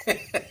basketball.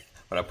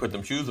 When I put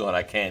them shoes on,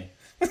 I can.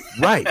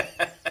 Right.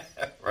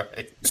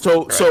 Right.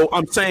 So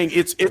I'm saying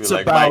it's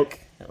like about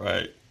Mike.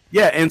 Right.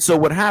 Yeah, and so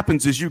what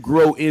happens is you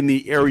grow in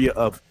the area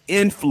of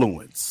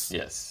influence.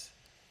 Yes.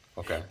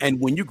 Okay. And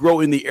when you grow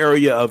in the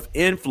area of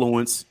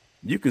influence,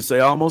 you can say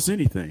almost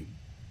anything.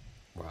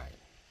 Right.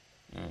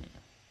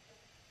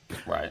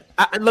 Right.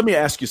 Let me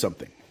ask you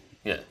something.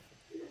 Yeah.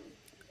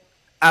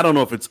 I don't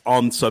know if it's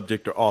on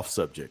subject or off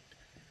subject.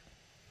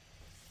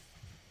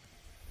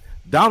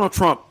 Donald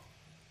Trump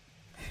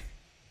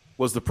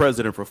was the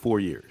president for 4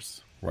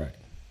 years. Right.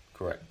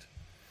 Correct.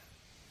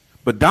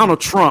 But Donald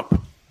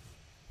Trump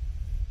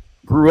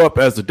grew up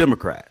as a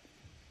Democrat.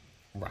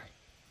 Right.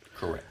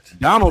 Correct.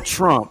 Donald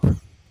Trump,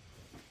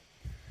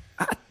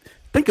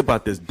 think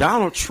about this.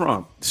 Donald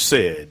Trump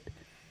said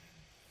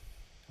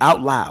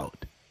out loud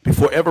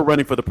before ever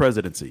running for the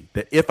presidency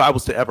that if I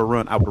was to ever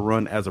run, I would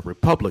run as a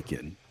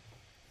Republican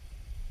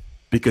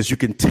because you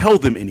can tell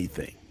them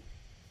anything.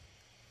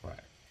 Right.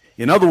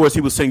 In other words,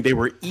 he was saying they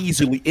were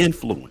easily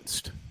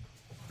influenced.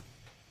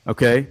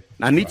 Okay?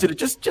 I need you to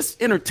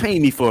just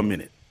entertain me for a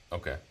minute.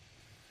 Okay.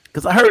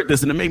 Because I heard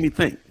this and it made me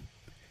think.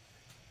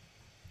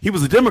 He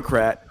was a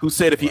Democrat who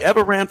said if he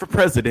ever ran for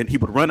president, he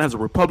would run as a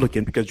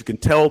Republican because you can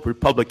tell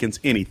Republicans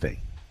anything,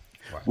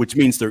 which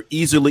means they're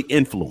easily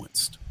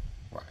influenced.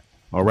 Right.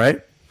 All right?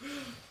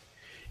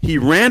 He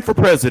ran for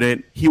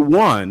president. He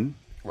won.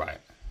 Right.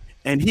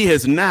 And he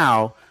has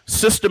now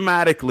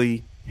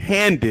systematically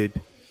handed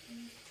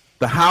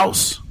the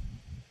House,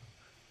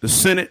 the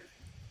Senate,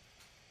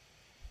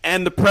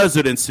 and the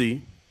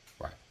presidency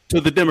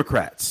to the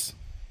Democrats.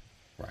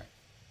 Right.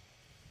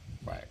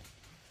 Right.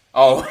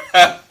 Oh.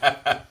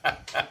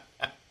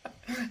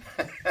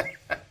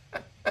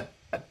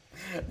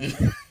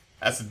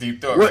 That's a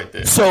deep thought right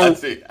there. So,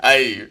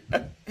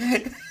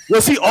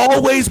 was he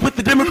always with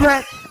the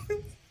Democrat?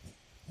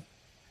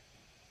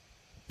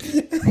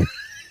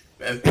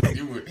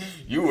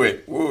 You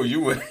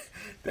went.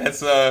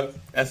 That's a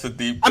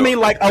deep thought. I mean,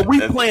 like, are we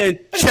playing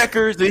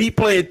checkers and he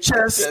playing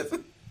chess?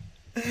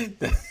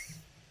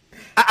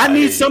 I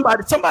need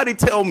somebody. Somebody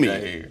tell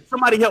me.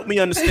 Somebody help me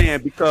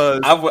understand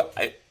because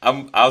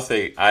I'll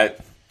say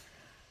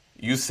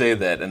you say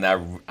that, and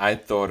I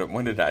thought of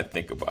when did I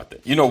think about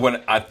that?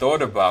 When I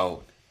thought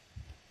about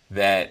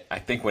that, I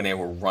think when they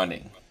were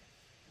running,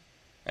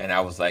 and I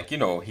was like, he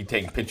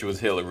taking pictures with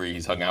Hillary,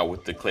 he's hung out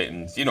with the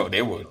Clintons.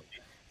 They were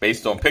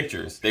based on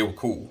pictures. They were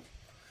cool.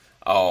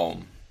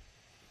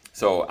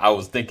 So I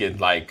was thinking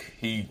like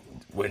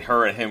with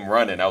her and him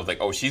running, I was like,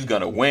 oh, she's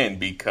gonna win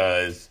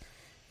because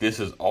this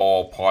is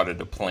all part of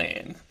the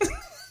plan.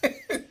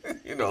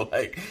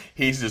 Like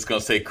he's just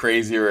gonna say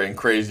crazier and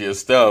crazier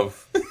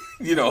stuff,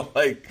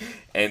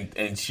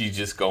 and she's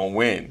just gonna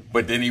win.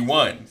 But then he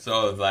won, so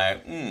I was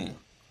like,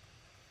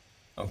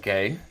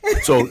 okay.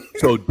 So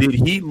did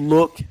he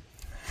look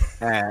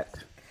at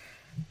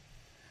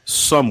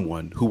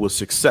someone who was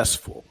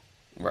successful,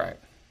 right,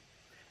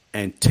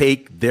 and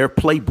take their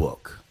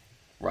playbook,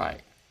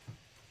 right,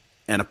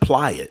 and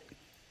apply it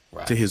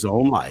to his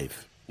own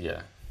life,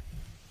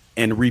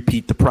 and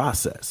repeat the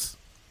process?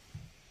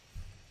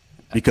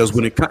 Because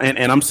when it comes,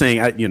 and I'm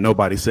saying,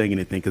 nobody's saying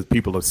anything because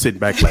people are sitting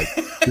back like,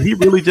 did he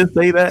really just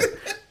say that?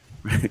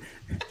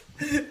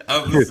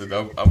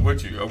 I'm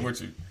with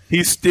you.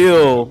 He's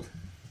still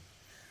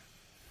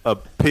a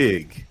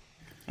pig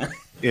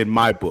in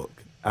my book.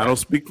 I don't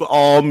speak for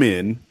all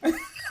men. I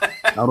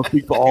don't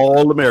speak for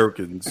all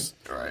Americans.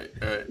 Right.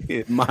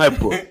 In my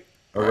book,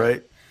 all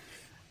right?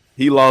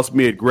 He lost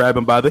me at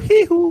grabbing by the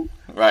hee-hoo.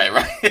 Right.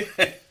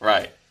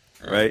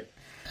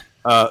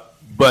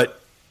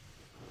 But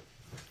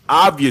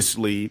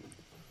obviously,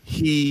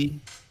 he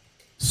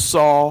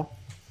saw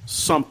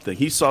something.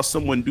 He saw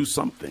someone do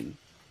something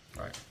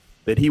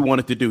that he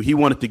wanted to do. He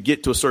wanted to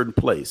get to a certain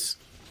place,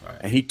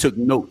 and he took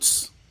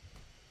notes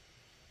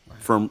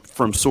from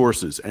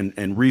sources and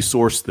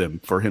resourced them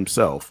for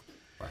himself,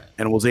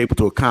 and was able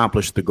to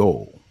accomplish the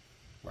goal.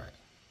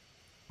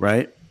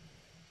 Right?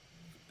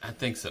 I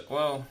think so.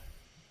 Well,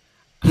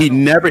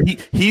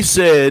 he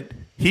said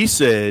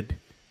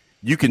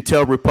you can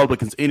tell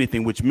Republicans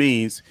anything, which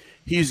means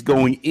he's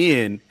going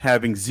in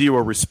having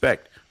zero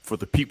respect for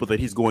the people that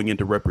he's going in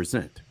to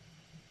represent.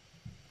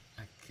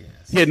 I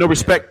guess he had no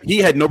respect. He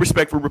had no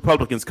respect for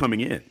Republicans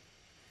coming in.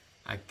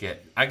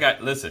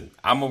 Listen,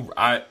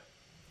 I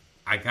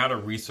gotta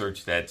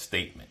research that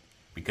statement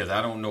because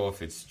I don't know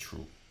if it's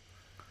true.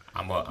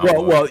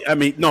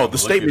 The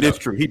statement is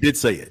true. He did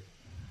say it.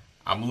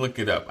 I'm gonna look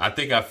it up. I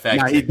think I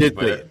fact checked it. He did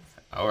say it.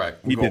 All right,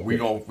 I'm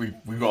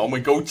gonna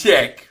go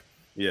check.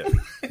 Yeah,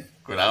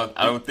 but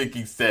I don't think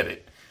he said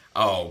it.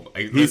 I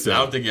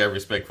don't think he had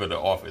respect for the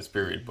office,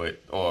 period.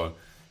 But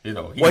he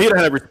don't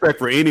have respect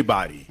for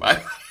anybody.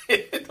 But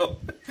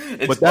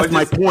that's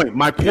my point.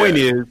 My point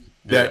is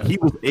that he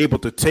was able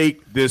to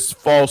take this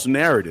false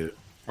narrative,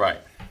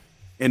 right,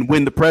 and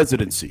win the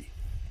presidency,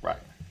 right.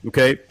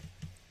 Okay.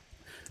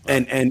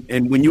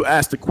 And when you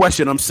ask the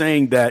question, I'm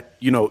saying that,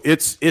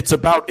 it's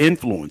about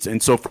influence.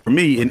 And so for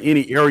me, in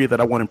any area that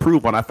I want to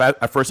improve on, I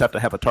first have to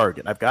have a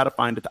target. I've got to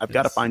find it. I've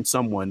got to find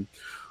someone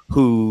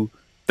who.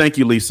 Thank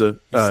you, Lisa.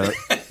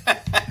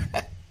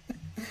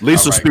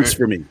 Lisa right, speaks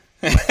for me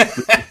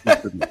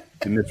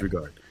in this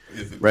regard,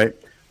 right?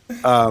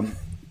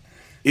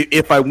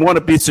 If I want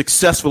to be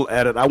successful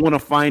at it, I want to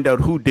find out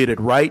who did it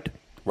right,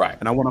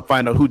 and I want to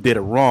find out who did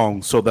it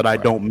wrong, so that I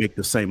don't make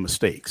the same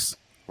mistakes.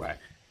 Right.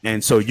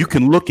 And so you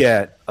can look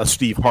at a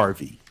Steve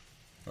Harvey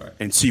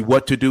and see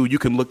what to do. You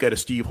can look at a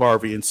Steve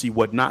Harvey and see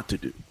what not to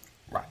do.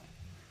 Right.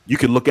 You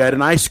can look at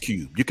an Ice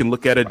Cube. You can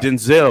look at a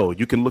Denzel.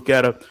 You can look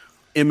at a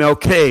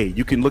MLK.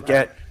 You can look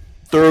at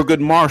Thurgood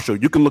Marshall.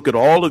 You can look at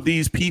all of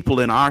these people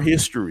in our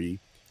history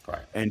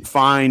and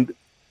find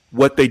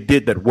what they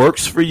did that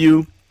works for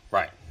you.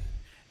 Right.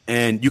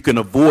 And you can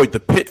avoid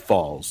the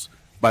pitfalls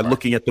by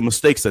looking at the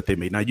mistakes that they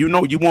made. Now,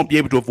 you won't be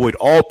able to avoid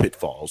all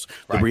pitfalls.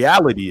 The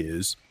reality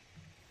is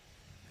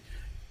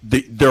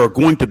there are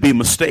going to be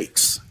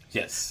mistakes.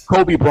 Yes.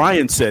 Kobe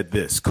Bryant said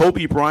this.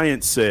 Kobe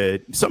Bryant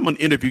said, someone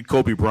interviewed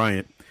Kobe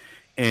Bryant,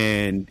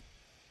 and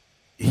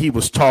he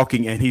was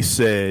talking, and he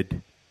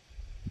said,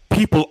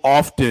 people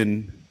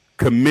often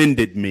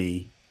commended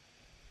me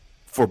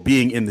for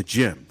being in the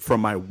gym, for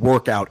my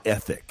workout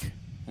ethic.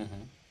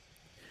 Mm-hmm.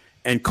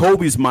 And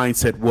Kobe's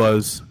mindset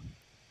was,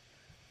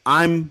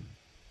 I'm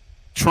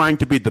trying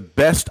to be the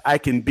best I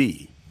can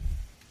be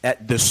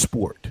at this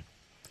sport.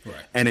 Right.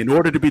 And in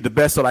order to be the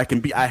best that I can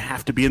be, I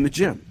have to be in the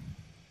gym.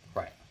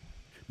 Right.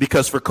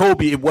 Because for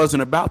Kobe, it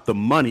wasn't about the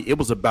money. It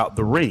was about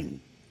the ring.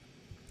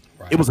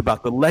 Right. It was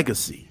about the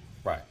legacy.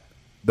 Right.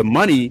 The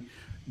money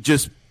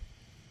just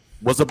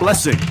was a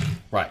blessing.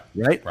 Right.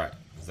 Right? Right.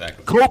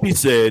 Exactly. Kobe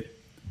said,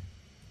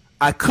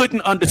 I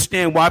couldn't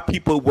understand why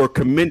people were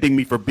commending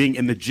me for being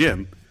in the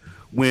gym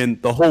when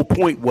the whole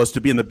point was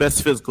to be in the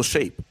best physical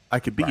shape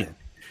I could be in.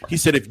 Right. He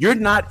said, if you're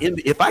not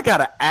if I got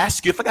to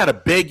ask you, if I got to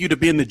beg you to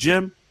be in the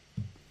gym,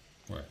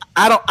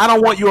 I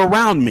don't want you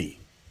around me.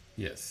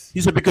 Yes. He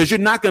said, because you're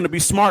not going to be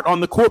smart on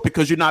the court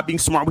because you're not being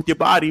smart with your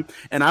body.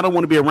 And I don't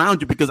want to be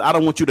around you because I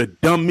don't want you to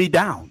dumb me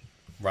down.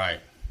 Right.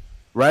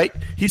 Right.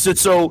 He said,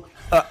 so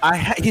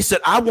he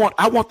said, I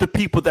want the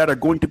people that are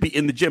going to be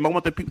in the gym. I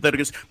want the people that are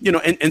just,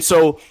 and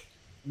so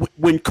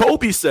when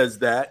Kobe says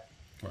that,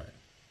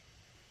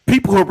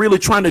 people who are really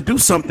trying to do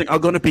something are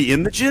going to be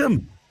in the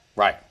gym.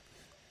 Right.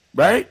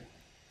 Right.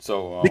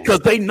 So because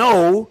they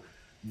know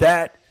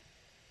that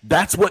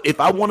that's what,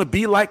 if I want to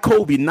be like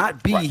Kobe,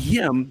 not be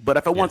him, but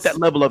if I want that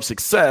level of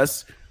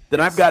success,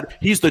 then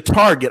he's the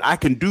target. I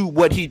can do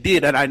what he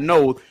did. And I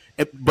know,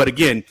 but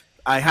again,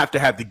 I have to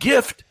have the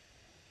gift.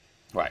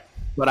 Right.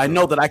 But I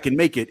know that I can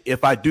make it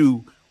if I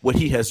do what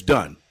he has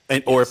done,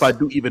 or if I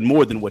do even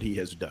more than what he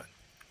has done.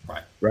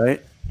 Right.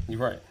 Right. You're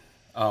right.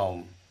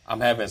 I'm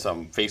having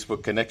some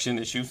Facebook connection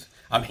issues.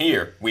 I'm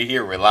here.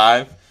 We're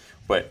live,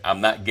 but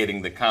I'm not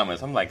getting the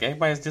comments. I'm like,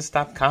 everybody's just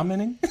stopped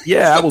commenting.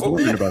 Yeah, I was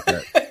wondering about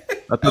that.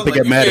 I thought they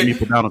got mad at me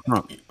for Donald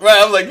Trump.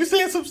 Right. I'm like, you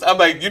saying some? I'm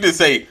like, you didn't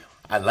say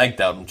I like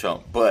Donald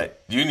Trump,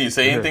 but you didn't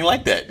say anything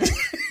like that.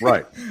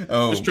 Right.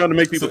 Just trying to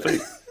make people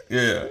think.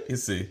 Yeah. You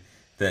see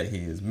that he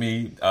is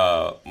me.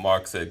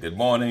 Mark said good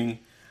morning.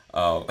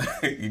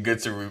 You get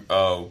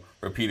to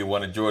repeated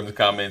one of Jordan's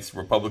comments.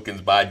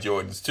 Republicans buy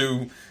Jordans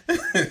too.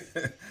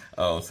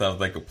 Sounds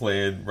like a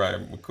plan.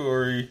 Ryan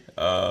McCory.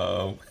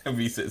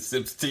 He said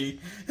sips tea.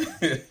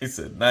 He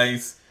said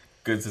nice.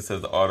 Goodson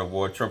says the art of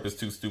war. Trump is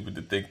too stupid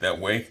to think that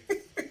way.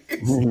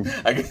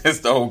 I guess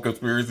the whole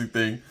conspiracy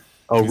thing.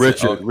 Oh,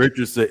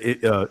 Richard said,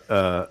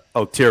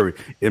 Terry,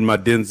 in my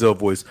Denzel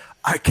voice,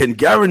 I can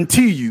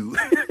guarantee you.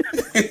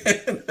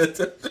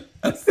 That's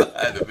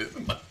outside of his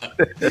mind.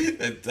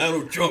 And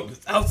Donald Trump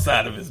is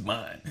outside of his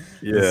mind.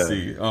 Yeah. Let's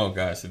see. Oh,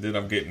 gosh. And then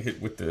I'm getting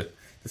hit with the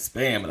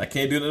spam, and I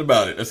can't do nothing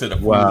about it. I said,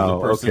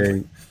 wow,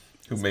 person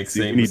who makes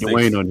same mistakes. We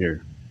need mistakes. Dwayne on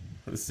here.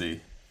 Let's see.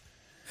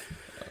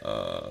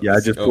 Yeah, I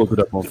just pulled it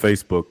up on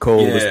Facebook.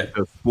 Cole,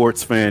 a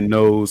sports fan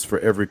knows for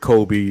every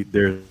Kobe,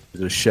 there's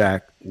a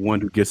Shaq,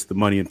 one who gets the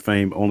money and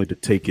fame only to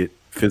take it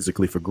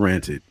physically for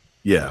granted.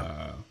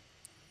 Yeah.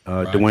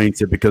 Right. Dwayne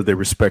said because they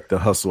respect the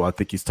hustle. I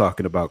think he's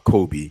talking about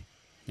Kobe.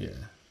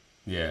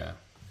 Yeah.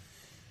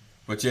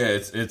 But yeah,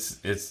 it's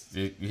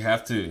you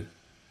have to,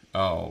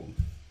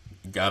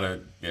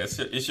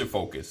 it's your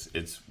focus.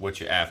 It's what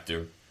you're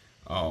after.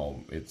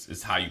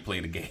 It's how you play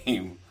the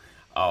game.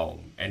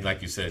 And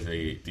like you said,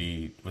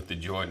 with the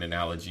Jordan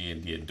analogy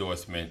and the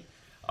endorsement,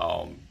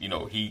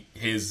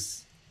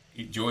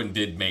 Jordan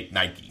did make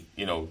Nike,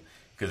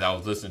 because I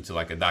was listening to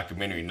like a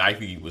documentary.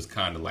 Nike was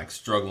kind of like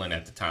struggling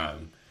at the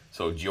time.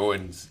 So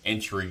Jordan's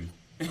entry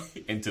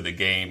into the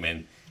game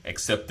and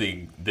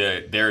accepting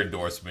their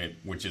endorsement,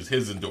 which is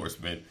his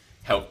endorsement,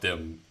 helped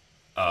them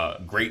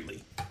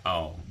greatly.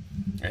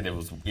 And it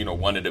was,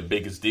 one of the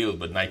biggest deals,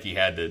 but Nike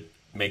had to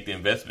make the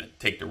investment,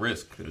 take the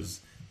risk because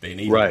they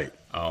needed it.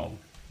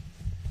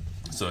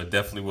 So it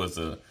definitely was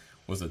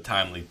a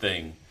timely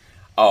thing.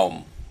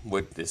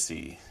 Let's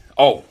see.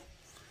 Oh,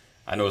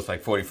 I know it's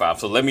like 45.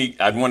 So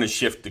I want to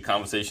shift the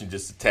conversation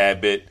just a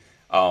tad bit.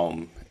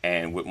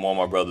 And with more of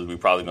my brothers, we're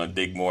probably going to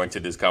dig more into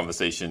this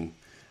conversation.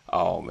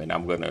 And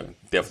I'm going to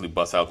definitely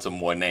bust out some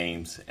more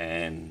names,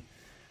 and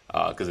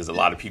because there's a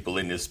lot of people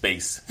in this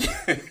space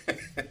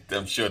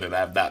I'm sure that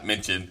I've not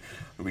mentioned.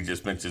 We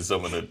just mentioned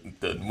some of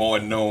the more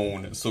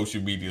known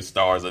social media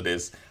stars of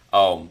this.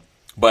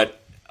 But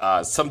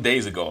some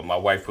days ago, my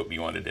wife put me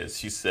onto this.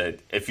 She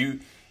said, if you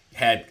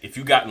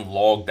gotten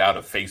logged out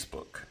of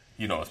Facebook,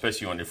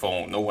 especially on your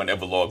phone, no one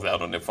ever logs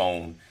out on their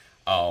phone.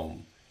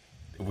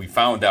 We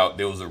found out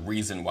there was a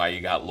reason why you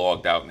got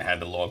logged out and had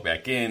to log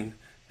back in.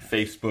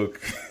 Facebook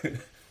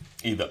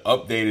either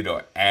updated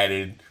or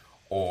added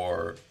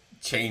or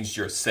changed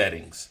your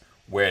settings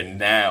where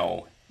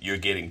now you're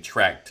getting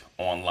tracked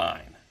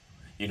online,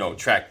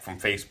 tracked from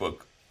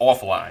Facebook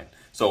offline.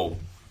 So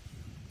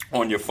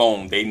on your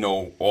phone, they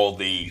know all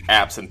the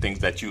apps and things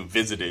that you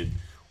visited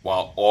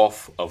while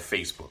off of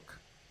Facebook.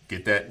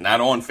 Get that? Not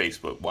on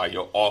Facebook, while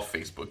you're off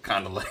Facebook,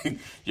 kind of like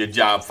your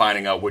job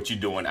finding out what you're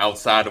doing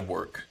outside of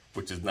work,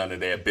 which is none of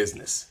their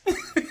business.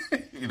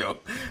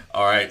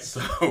 All right.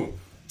 So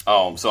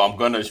I'm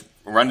going to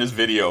run this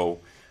video.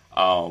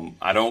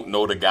 I don't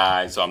know the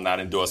guy, so I'm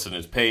not endorsing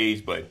his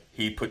page, but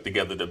he put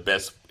together the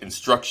best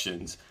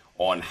instructions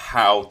on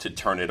how to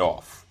turn it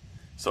off.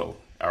 So,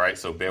 all right.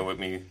 So bear with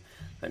me.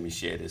 Let me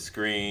share this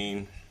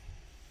screen.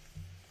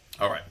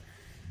 All right.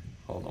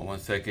 Hold on one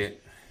second.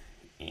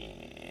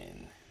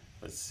 And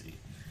let's see.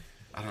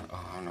 I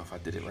don't know if I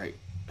did it right.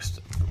 Let's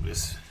do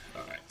this.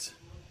 All right.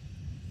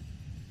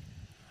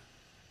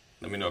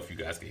 Let me know if you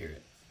guys can hear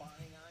it.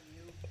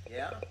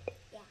 Yeah?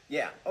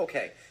 Yeah,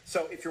 okay.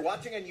 So if you're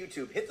watching on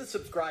YouTube, hit the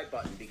subscribe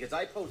button because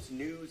I post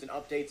news and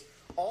updates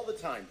all the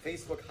time.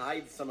 Facebook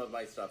hides some of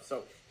my stuff.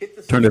 So hit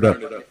the subscribe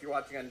button if you're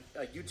watching on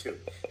YouTube.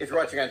 If you're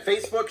watching on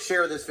Facebook,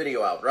 share this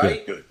video out,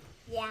 right? Good.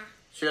 Yeah.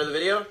 Share the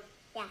video?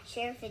 Yeah,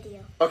 share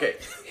video. Okay,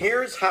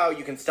 here's how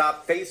you can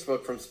stop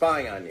Facebook from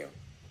spying on you.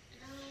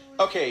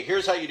 Okay,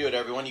 here's how you do it,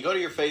 everyone. You go to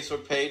your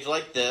Facebook page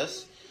like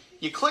this.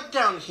 You click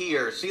down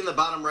here. See in the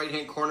bottom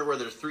right-hand corner where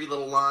there's 3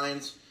 little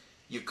lines?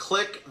 You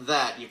click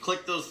that. You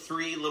click those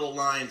 3 little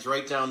lines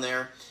right down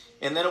there,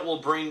 and then it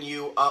will bring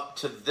you up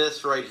to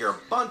this right here. A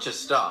bunch of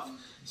stuff.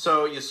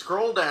 So you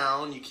scroll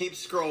down. You keep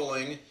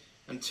scrolling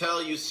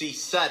until you see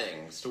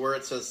settings, to where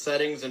it says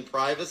settings and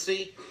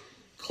privacy.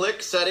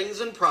 Click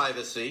settings and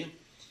privacy,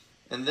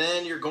 and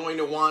then you're going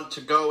to want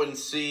to go and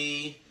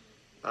see,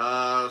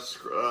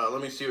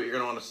 let me see what you're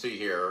going to want to see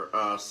here.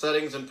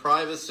 Settings and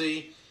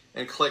privacy,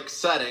 and click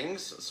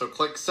settings. So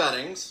click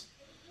settings,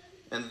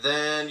 and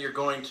then you're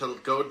going to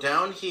go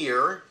down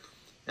here,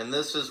 and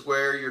this is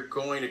where you're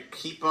going to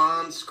keep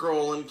on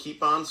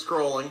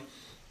scrolling,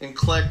 and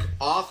click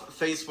off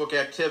Facebook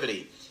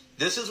activity.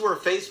 This is where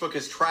Facebook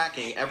is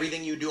tracking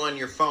everything you do on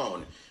your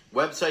phone.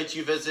 Websites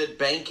you visit,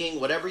 banking,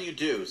 whatever you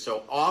do.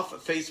 So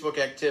off Facebook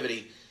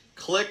activity,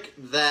 click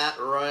that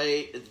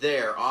right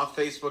there, off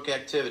Facebook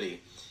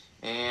activity.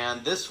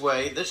 And this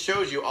way, this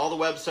shows you all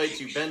the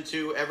websites you've been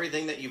to,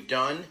 everything that you've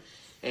done.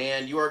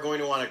 And you are going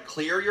to want to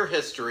clear your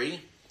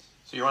history.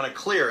 So you want to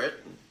clear it.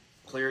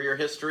 Clear your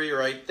history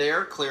right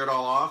there, clear it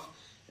all off.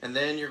 And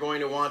then you're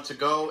going to want to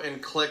go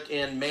and click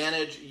in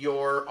Manage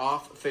Your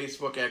Off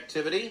Facebook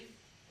Activity.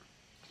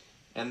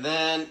 And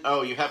then,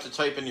 you have to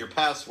type in your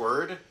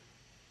password.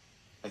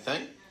 I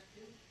think.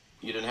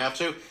 You didn't have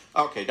to?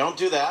 Okay, don't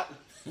do that.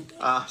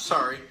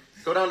 Sorry.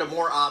 Go down to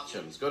more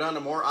options. Go down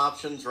to more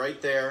options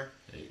right there.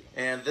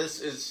 And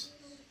this is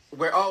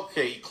where,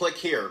 okay, click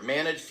here.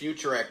 Manage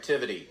future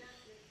activity.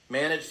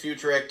 Manage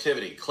future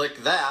activity. Click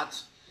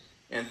that.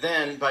 And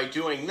then by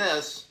doing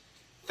this,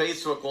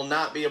 Facebook will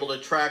not be able to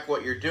track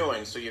what you're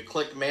doing. So you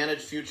click Manage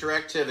future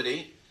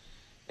activity.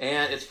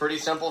 And it's pretty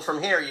simple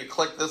from here. You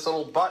click this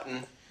little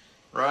button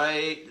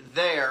right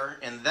there.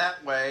 And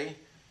that way,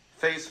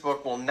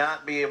 Facebook will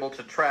not be able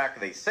to track.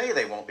 They say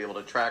they won't be able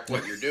to track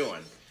what you're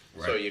doing.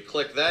 Right. So you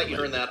click that, you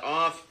turn that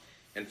off,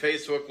 and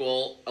Facebook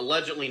will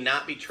allegedly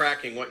not be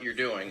tracking what you're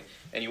doing,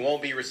 and you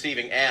won't be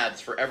receiving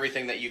ads for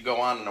everything that you go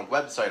on a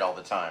website all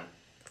the time.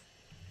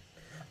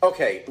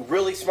 Okay,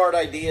 really smart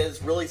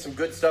ideas, really some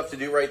good stuff to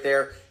do right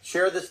there.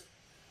 Share this.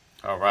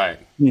 All right.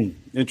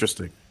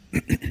 Interesting.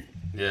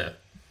 Yeah.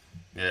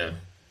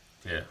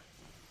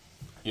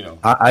 You know,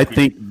 I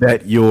think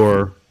that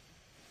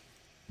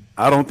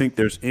I don't think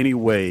there's any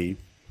way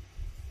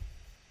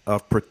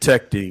of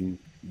protecting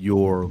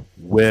your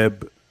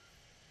web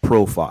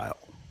profile.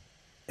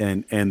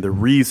 And the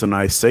reason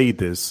I say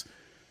this,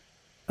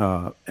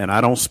 and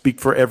I don't speak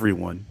for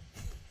everyone,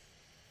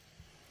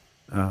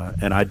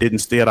 and I didn't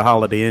stay at a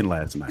Holiday Inn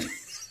last night.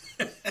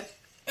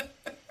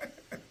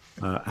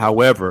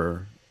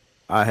 However,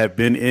 I have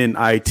been in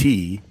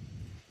IT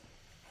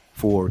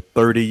for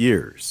 30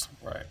 years.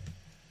 Right.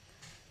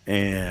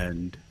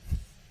 And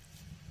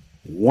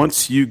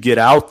once you get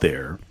out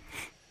there,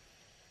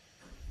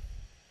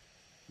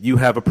 you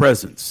have a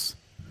presence.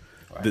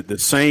 Right. The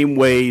same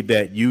way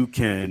that you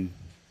can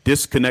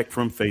disconnect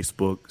from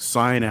Facebook,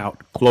 sign out,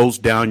 close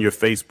down your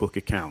Facebook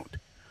account,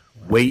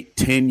 wait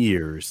 10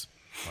 years,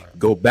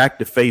 go back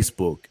to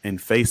Facebook, and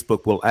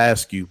Facebook will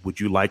ask you, would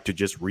you like to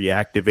just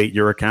reactivate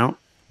your account?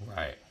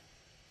 Right.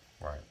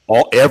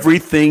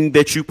 Everything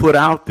that you put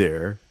out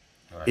there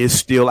is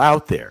still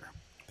out there.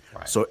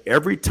 Right. So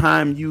every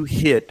time you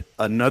hit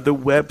another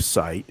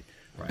website,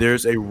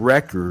 there's a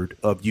record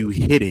of you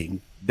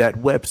hitting that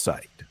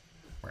website.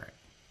 Right.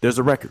 There's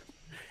a record.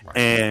 Right.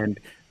 And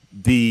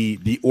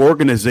the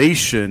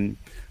organization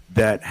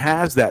that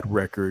has that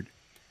record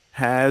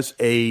has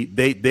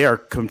they are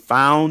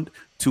confined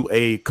to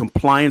a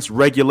compliance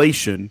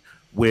regulation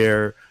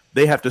where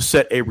they have to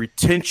set a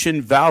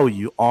retention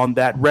value on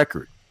that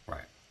record.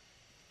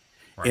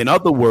 Right. In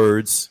other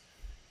words,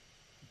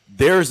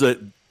 they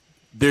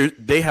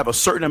have a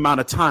certain amount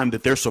of time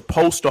that they're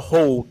supposed to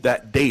hold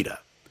that data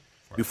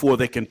before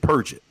they can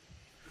purge it.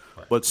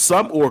 Right. But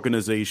some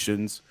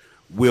organizations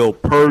will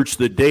purge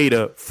the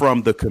data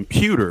from the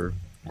computer,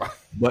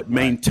 but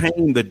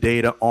maintain the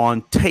data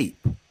on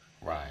tape.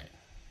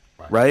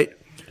 Right.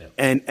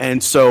 Yep.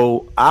 And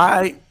so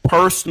I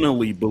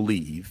personally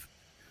believe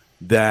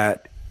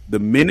that the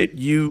minute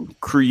you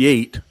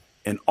create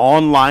an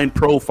online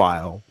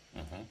profile,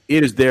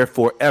 it is there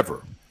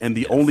forever. And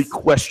the only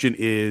question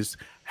is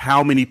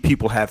how many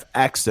people have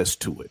access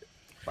to it.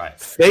 Right.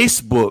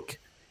 Facebook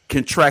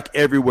can track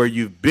everywhere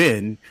you've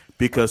been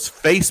because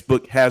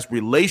Facebook has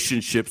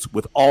relationships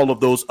with all of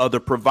those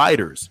other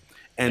providers,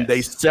 and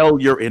they sell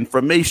your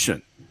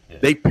information.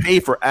 Yes. They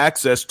pay for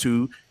access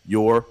to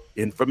your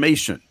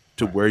information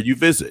to where you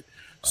visit.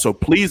 So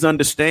please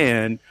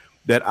understand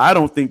that I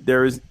don't think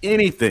there is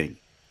anything.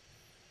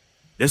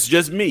 It's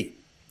just me.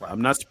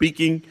 I'm not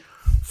speaking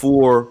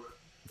for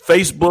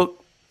Facebook.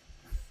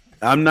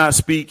 I'm not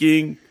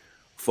speaking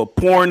for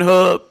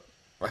Pornhub.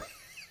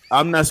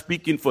 I'm not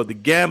speaking for the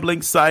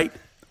gambling site.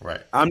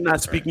 I'm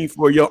not speaking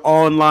for your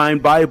online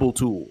Bible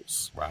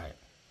tools.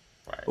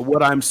 But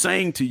what I'm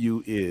saying to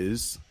you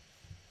is,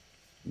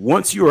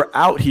 once you are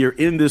out here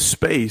in this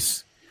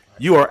space,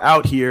 you are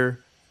out here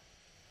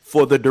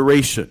for the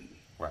duration.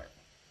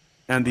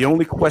 And the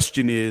only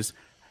question is,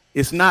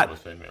 it's not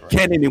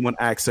can anyone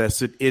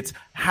access it? It's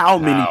how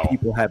many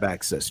people have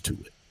access to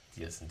it.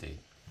 Yes, indeed.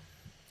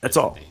 That's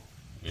all. Indeed.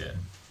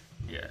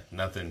 Yeah.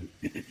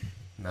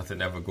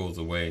 Nothing ever goes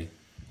away.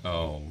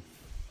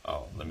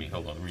 Let me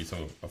hold on to read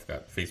some. I've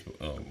got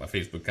Facebook. My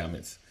Facebook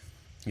comments.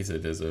 He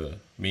said there's a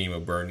meme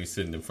of Bernie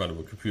sitting in front of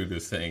a computer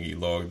saying he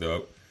logged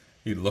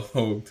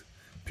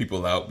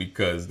people out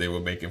because they were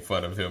making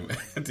fun of him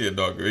at the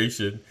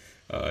inauguration.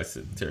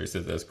 Terry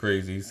says that's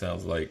crazy.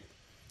 Sounds like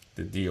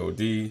the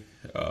DOD.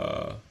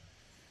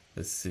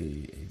 Let's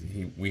see.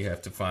 We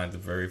have to find the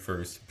very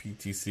first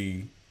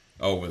PTC.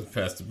 Oh, with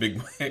Pastor Big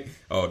Mike.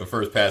 Oh, the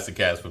first Pastor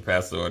Cast with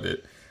Pastor on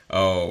it.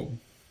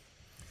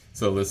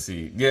 So let's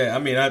see. Yeah, I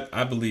mean,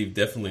 I believe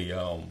definitely.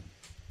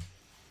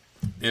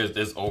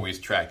 There's always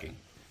tracking.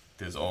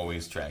 There's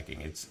always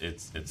tracking.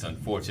 It's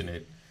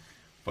unfortunate,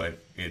 but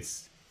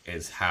it's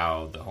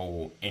how the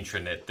whole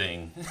intranet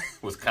thing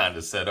was kind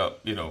of set up,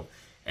 you know.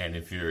 And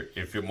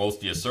if most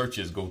of your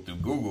searches go through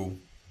Google,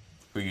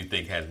 who you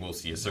think has most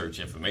of your search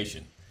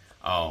information?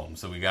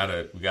 So we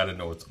gotta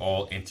know it's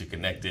all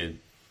interconnected,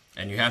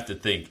 and you have to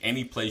think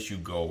any place you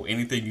go,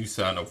 anything you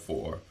sign up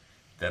for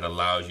that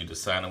allows you to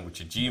sign up with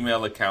your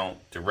Gmail account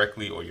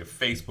directly or your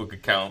Facebook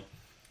account,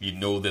 you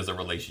know there's a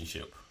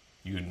relationship.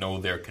 You know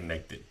they're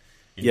connected.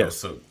 You know,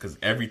 so because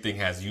everything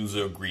has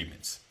user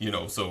agreements, you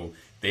know, so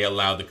they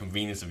allow the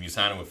convenience of you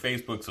signing with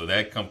Facebook. So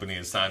that company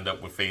is signed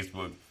up with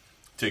Facebook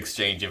to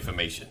exchange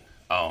information.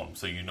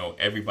 So you know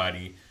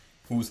everybody's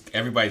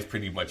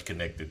pretty much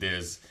connected.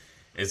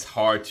 It's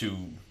hard to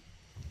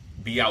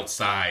be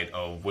outside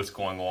of what's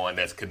going on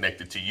that's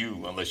connected to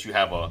you unless you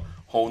have a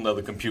whole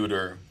nother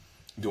computer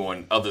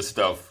doing other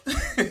stuff,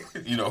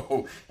 you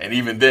know, and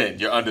even then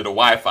you're under the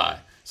Wi-Fi,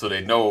 so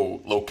they know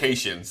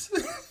locations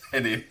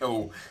and they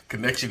know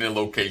connection and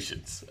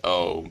locations.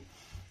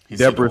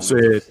 Deborah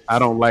said, I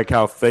don't like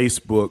how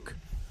Facebook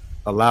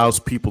allows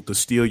people to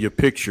steal your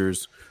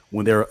pictures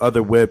when there are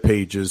other web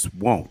pages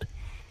won't.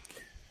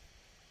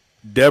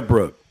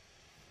 Deborah,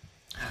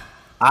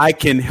 I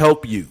can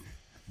help you.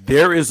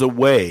 There is a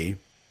way,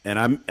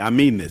 and I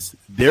mean this.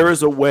 There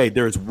is a way.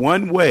 There is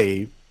one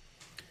way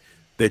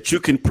that you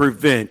can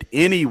prevent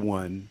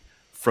anyone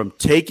from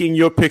taking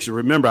your picture.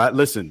 Remember,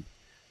 listen,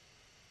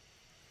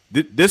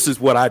 this is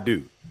what I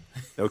do,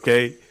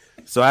 okay?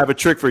 So I have a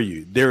trick for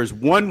you. There is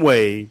one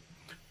way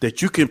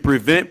that you can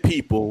prevent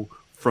people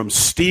from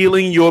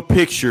stealing your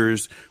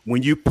pictures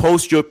when you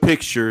post your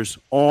pictures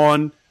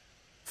on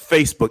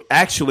Facebook,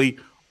 actually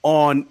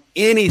on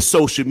any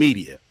social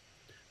media.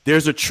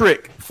 There's a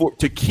trick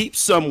to keep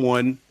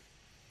someone.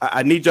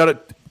 I need y'all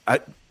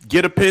to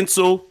get a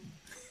pencil.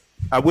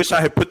 I wish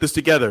I had put this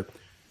together.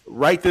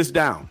 Write this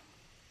down.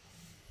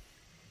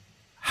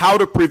 How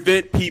to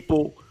prevent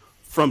people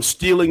from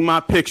stealing my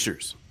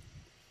pictures.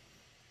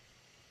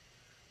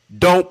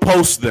 Don't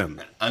post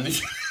them. I knew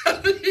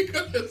you were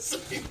going to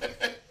say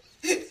that.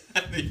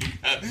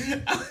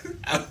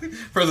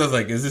 First I was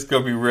like, is this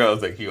going to be real? I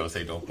was like, he going to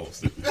say don't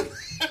post it.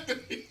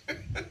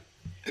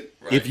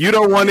 Right. If you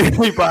don't want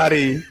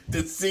anybody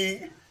to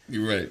see,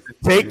 you're right.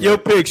 Take your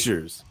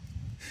pictures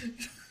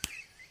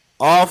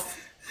off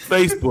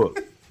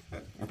Facebook.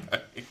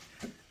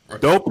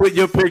 Right. Don't put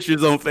your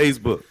pictures on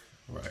Facebook.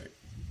 Right.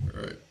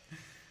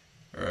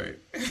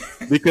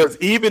 Because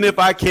even if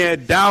I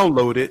can't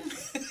download it,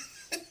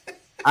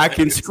 I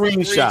can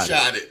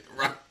screenshot it.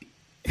 Right.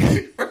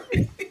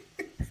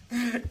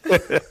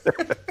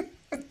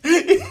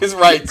 He's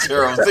right,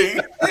 Charles. See?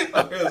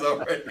 It's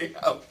already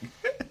out.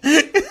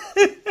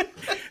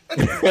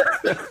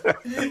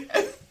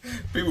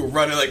 People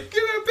running like,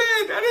 give me a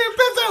pen. I need a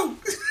pencil.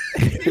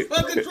 He's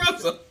about to drop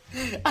something.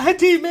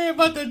 IT man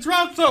about to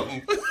drop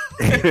something.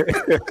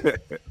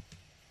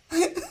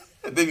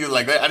 And then you're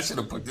like, I should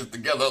have put this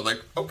together. I was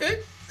like, okay.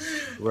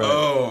 Right.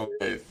 Oh,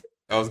 that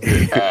was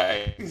good.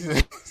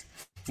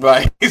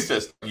 Right. He's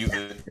just using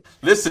it.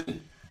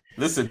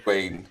 Listen,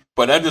 Wayne.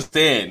 But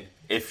understand,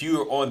 if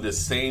you're on the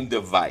same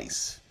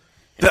device,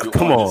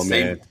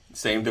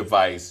 same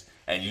device,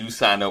 and you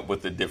sign up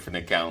with a different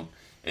account,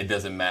 it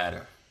doesn't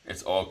matter.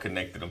 It's all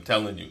connected. I'm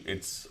telling you,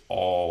 it's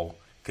all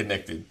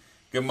connected.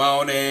 Good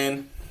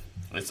morning.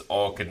 It's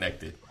all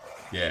connected.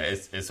 Yeah,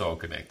 it's all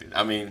connected.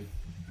 I mean,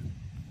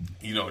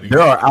 you know, there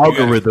are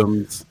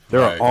algorithms.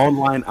 There are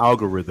online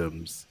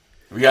algorithms.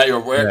 We got your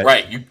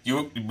right.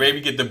 You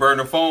maybe get the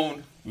burner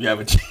phone. You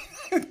have a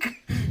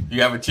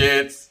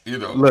chance. You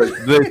know. Look,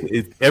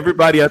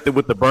 everybody out there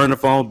with the burner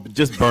phone,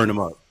 just burn them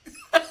up.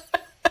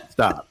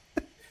 Stop.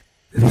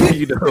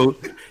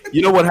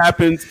 You know what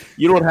happens?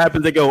 You know what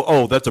happens? They go,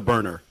 oh, that's a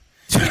burner.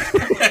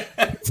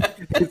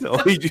 Oh,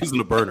 he's using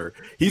a burner.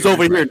 He's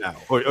over here now,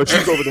 or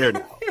she's over there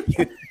now.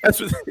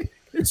 That's what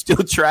they're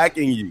still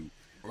tracking you.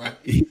 Right.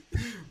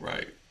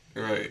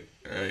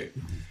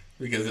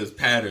 Because there's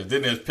patterns.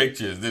 Then there's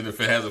pictures. Then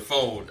if it has a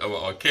phone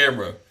or a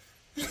camera.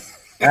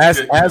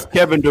 Ask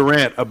Kevin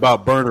Durant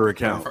about burner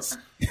accounts.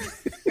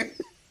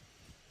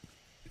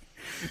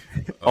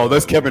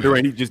 That's Kevin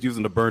Durant. He's just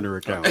using the burner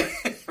account.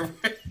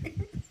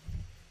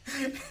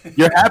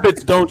 Your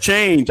habits don't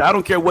change. I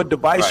don't care what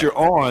device you're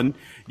on.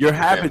 Your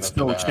habits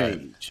don't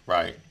change.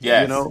 Right.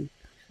 Yes. You know?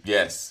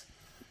 Yes.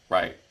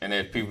 Right. And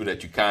there's people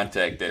that you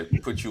contact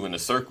that put you in a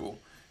circle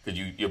because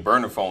your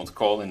burner phone's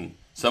calling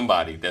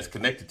somebody that's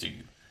connected to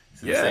you.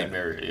 It's in the same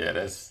area. Yeah,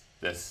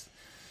 that's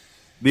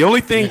the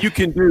only thing you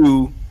can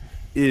do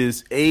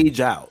is age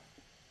out.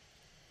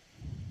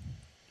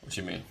 What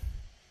you mean?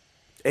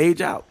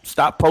 Age out.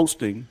 Stop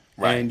posting,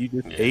 and you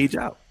just age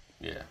out.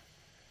 Yeah.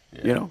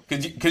 You know,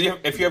 because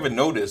if you ever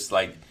notice,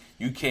 like,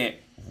 you can't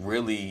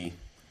really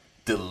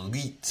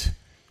delete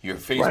your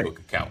Facebook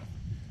account.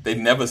 They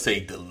never say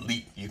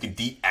delete. You can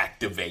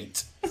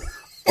deactivate.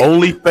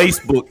 Only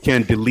Facebook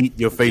can delete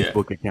your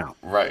Facebook account.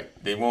 Right.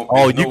 They won't.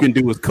 All you can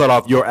do is cut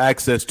off your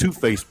access to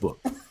Facebook.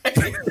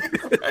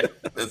 Right.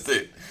 That's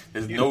it.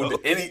 There's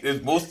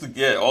there's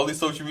mostly all these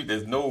social media.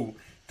 There's no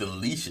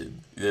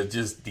deletion. There's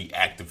just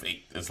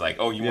deactivate. It's like,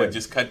 oh, you want to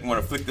just cut? You want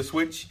to flick the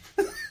switch?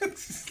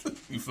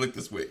 You flick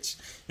the switch.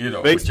 You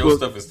know, but your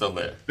stuff is still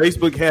there.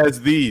 Facebook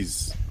has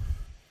these.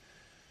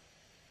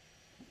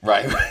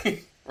 Right.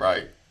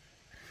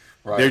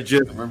 They're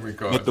just memory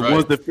cards, but the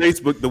ones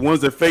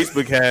that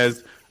Facebook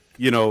has,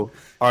 you know,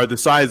 are the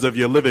size of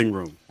your living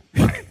room.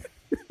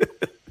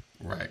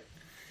 Right.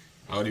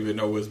 I don't even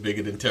know what's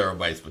bigger than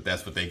terabytes, but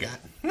that's what they got.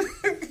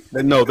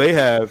 No, they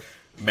have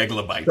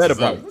megabytes.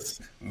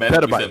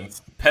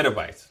 Petabytes.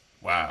 Petabytes.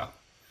 Wow.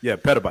 Yeah,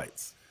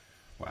 petabytes.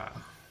 Wow.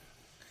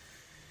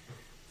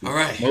 All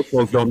right. Most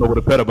folks don't know what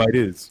a petabyte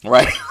is.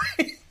 Right.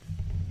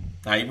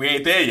 We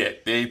ain't there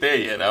yet. They ain't there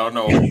yet. I don't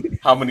know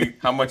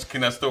how much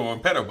can I store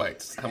on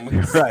petabytes? How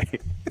much?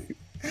 Right.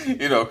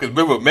 You know, because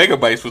remember,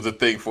 megabytes was a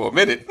thing for a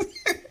minute.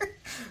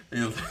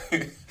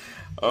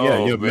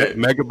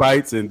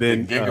 Megabytes and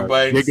then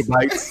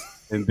gigabytes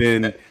and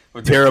then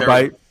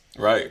terabytes.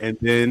 Right. And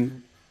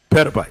then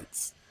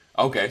petabytes.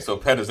 Okay, so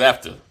pet is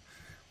after.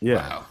 Yeah.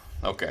 Wow.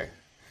 Okay.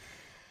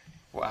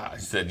 Wow,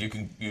 he said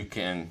you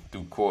can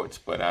do courts,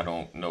 but I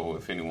don't know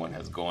if anyone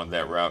has gone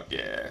that route.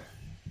 Yeah.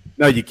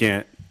 No, you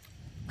can't.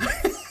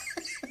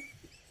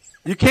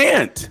 You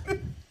can't.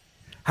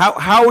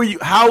 How are you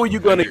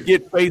going to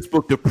get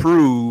Facebook to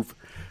prove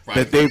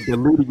that they've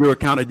deleted your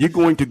account? Are you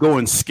going to go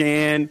and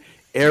scan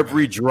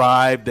every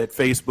drive that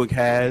Facebook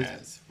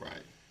has?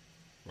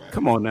 Right.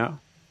 Come on now.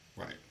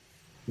 Right.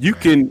 You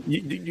can.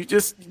 You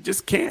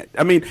just can't.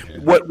 I mean,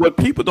 what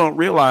people don't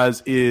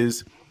realize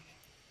is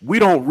we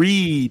don't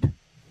read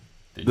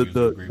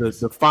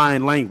the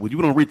fine language.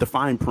 We don't read the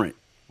fine print.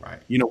 Right.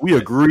 You know, we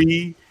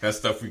agree. That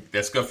stuff you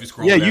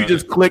scroll down. Yeah, you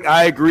just click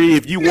I agree.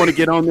 If you want to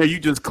get on there, you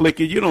just click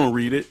it. You don't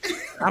read it.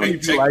 I don't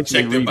even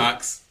check the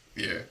box.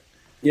 Yeah.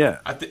 Yeah.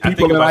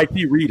 People at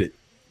IT read it.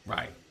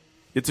 Right.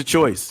 It's a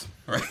choice.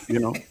 Right. You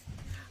know.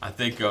 I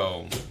think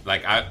about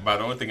the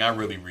only thing I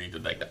really read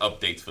is like the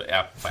updates for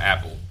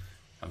Apple.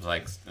 I was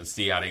like, let's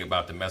see how they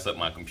about to mess up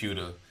my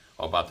computer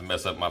or about to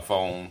mess up my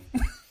phone.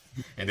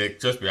 And then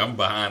trust me, I'm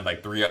behind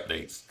like 3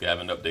 updates. I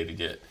haven't updated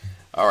yet.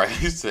 All right.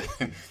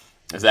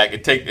 Exactly.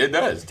 It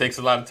does. It takes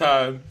a lot of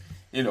time,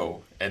 you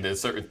know, and there's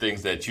certain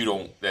things that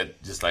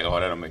that just like, oh,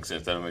 that don't make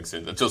sense. That don't make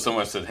sense. Until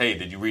someone says, hey,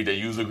 did you read that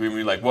user agreement?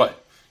 You're like,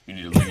 what? You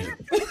need to read it.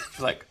 It's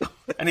like,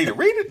 I need to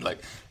read it.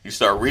 Like, you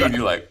start reading,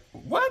 you're like,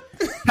 what?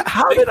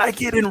 How did I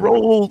get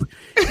enrolled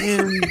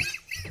in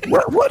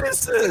what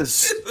is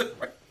this?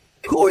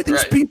 Who are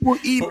these people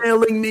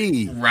emailing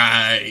me?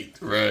 Right.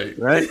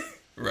 I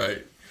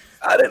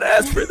didn't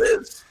ask for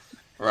this.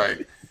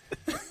 Right.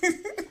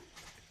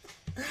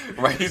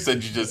 Right, he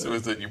said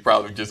you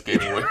probably just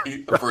gave away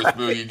the first $1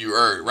 million you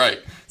earned. Right,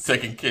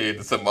 second kid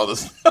and some other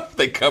stuff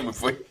they coming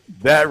for you.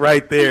 That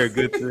right there,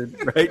 Goodson,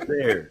 right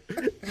there.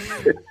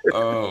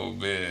 Oh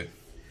man,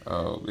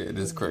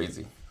 it's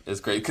crazy. It's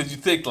crazy because you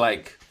think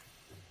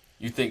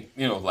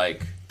you know,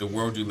 like the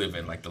world you live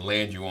in, like the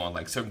land you're on,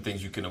 like certain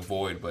things you can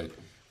avoid, but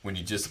when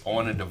you're just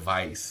on a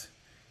device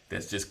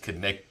that's just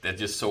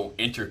so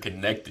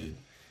interconnected,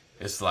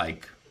 it's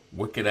like,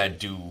 what could I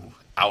do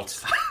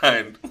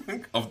outside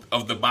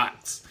of the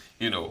box,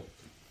 you know?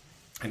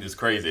 And it's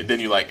crazy. And then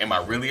you're like, am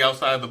I really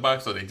outside the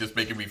box, or they just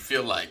making me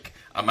feel like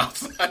I'm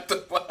outside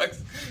the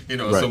box? You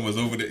know, right. Someone's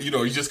over there. You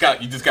know, you just got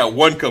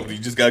one company.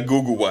 You just got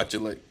Google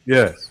watching, like,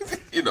 yeah.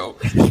 You know,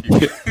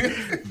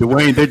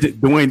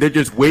 Dwayne, they're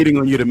just waiting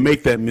on you to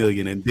make that $1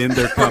 million, and then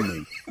they're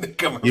coming.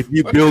 If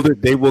you build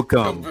it, they will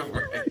come.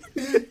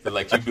 Right. They're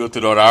like, you built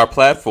it on our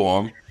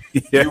platform.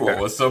 Yeah. You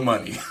owe us some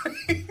money.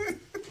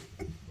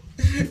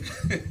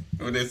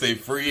 When they say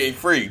free ain't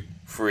free,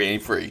 free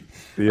ain't free.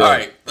 Yeah. All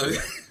right.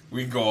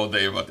 We can go all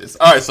day about this.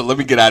 All right, so let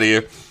me get out of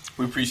here.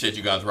 We appreciate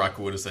you guys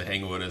rocking with us and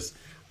hanging with us.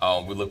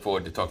 We look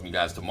forward to talking to you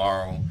guys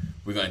tomorrow.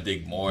 We're going to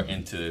dig more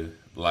into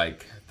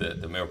like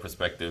the male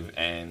perspective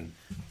and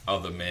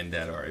other men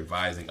that are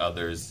advising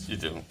others,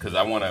 because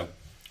I want to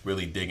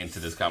really dig into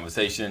this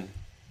conversation,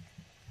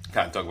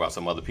 kind of talk about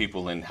some other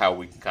people and how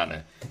we can kind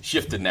of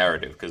shift the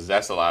narrative, because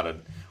that's a lot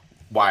of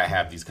why I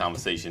have these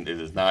conversations.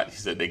 It is not, he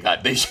said they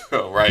got their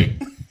show, right?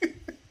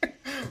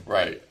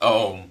 Right.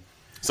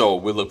 So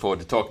we look forward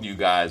to talking to you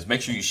guys.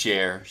 Make sure you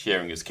share.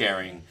 Sharing is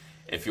caring.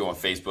 If you're on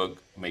Facebook,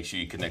 make sure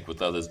you connect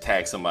with others,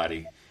 tag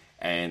somebody,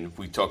 and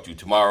we talk to you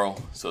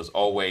tomorrow. So as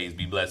always,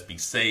 be blessed, be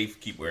safe,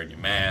 keep wearing your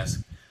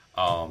mask.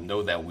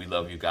 Know that we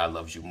love you. God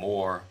loves you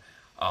more.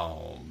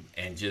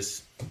 And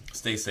just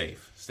stay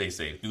safe. Stay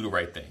safe. Do the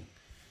right thing.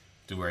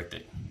 Do the right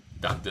thing.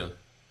 Doctor,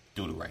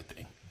 do the right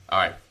thing. All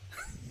right.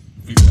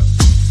 Peace out.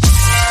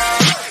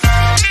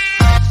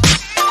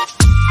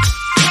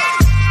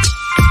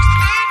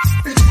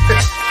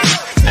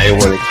 I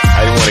didn't want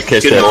to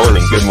catch that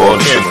morning. Good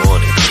morning.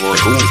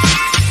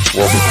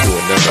 Welcome to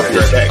another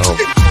episode.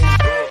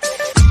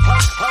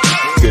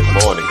 Good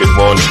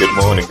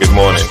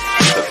morning.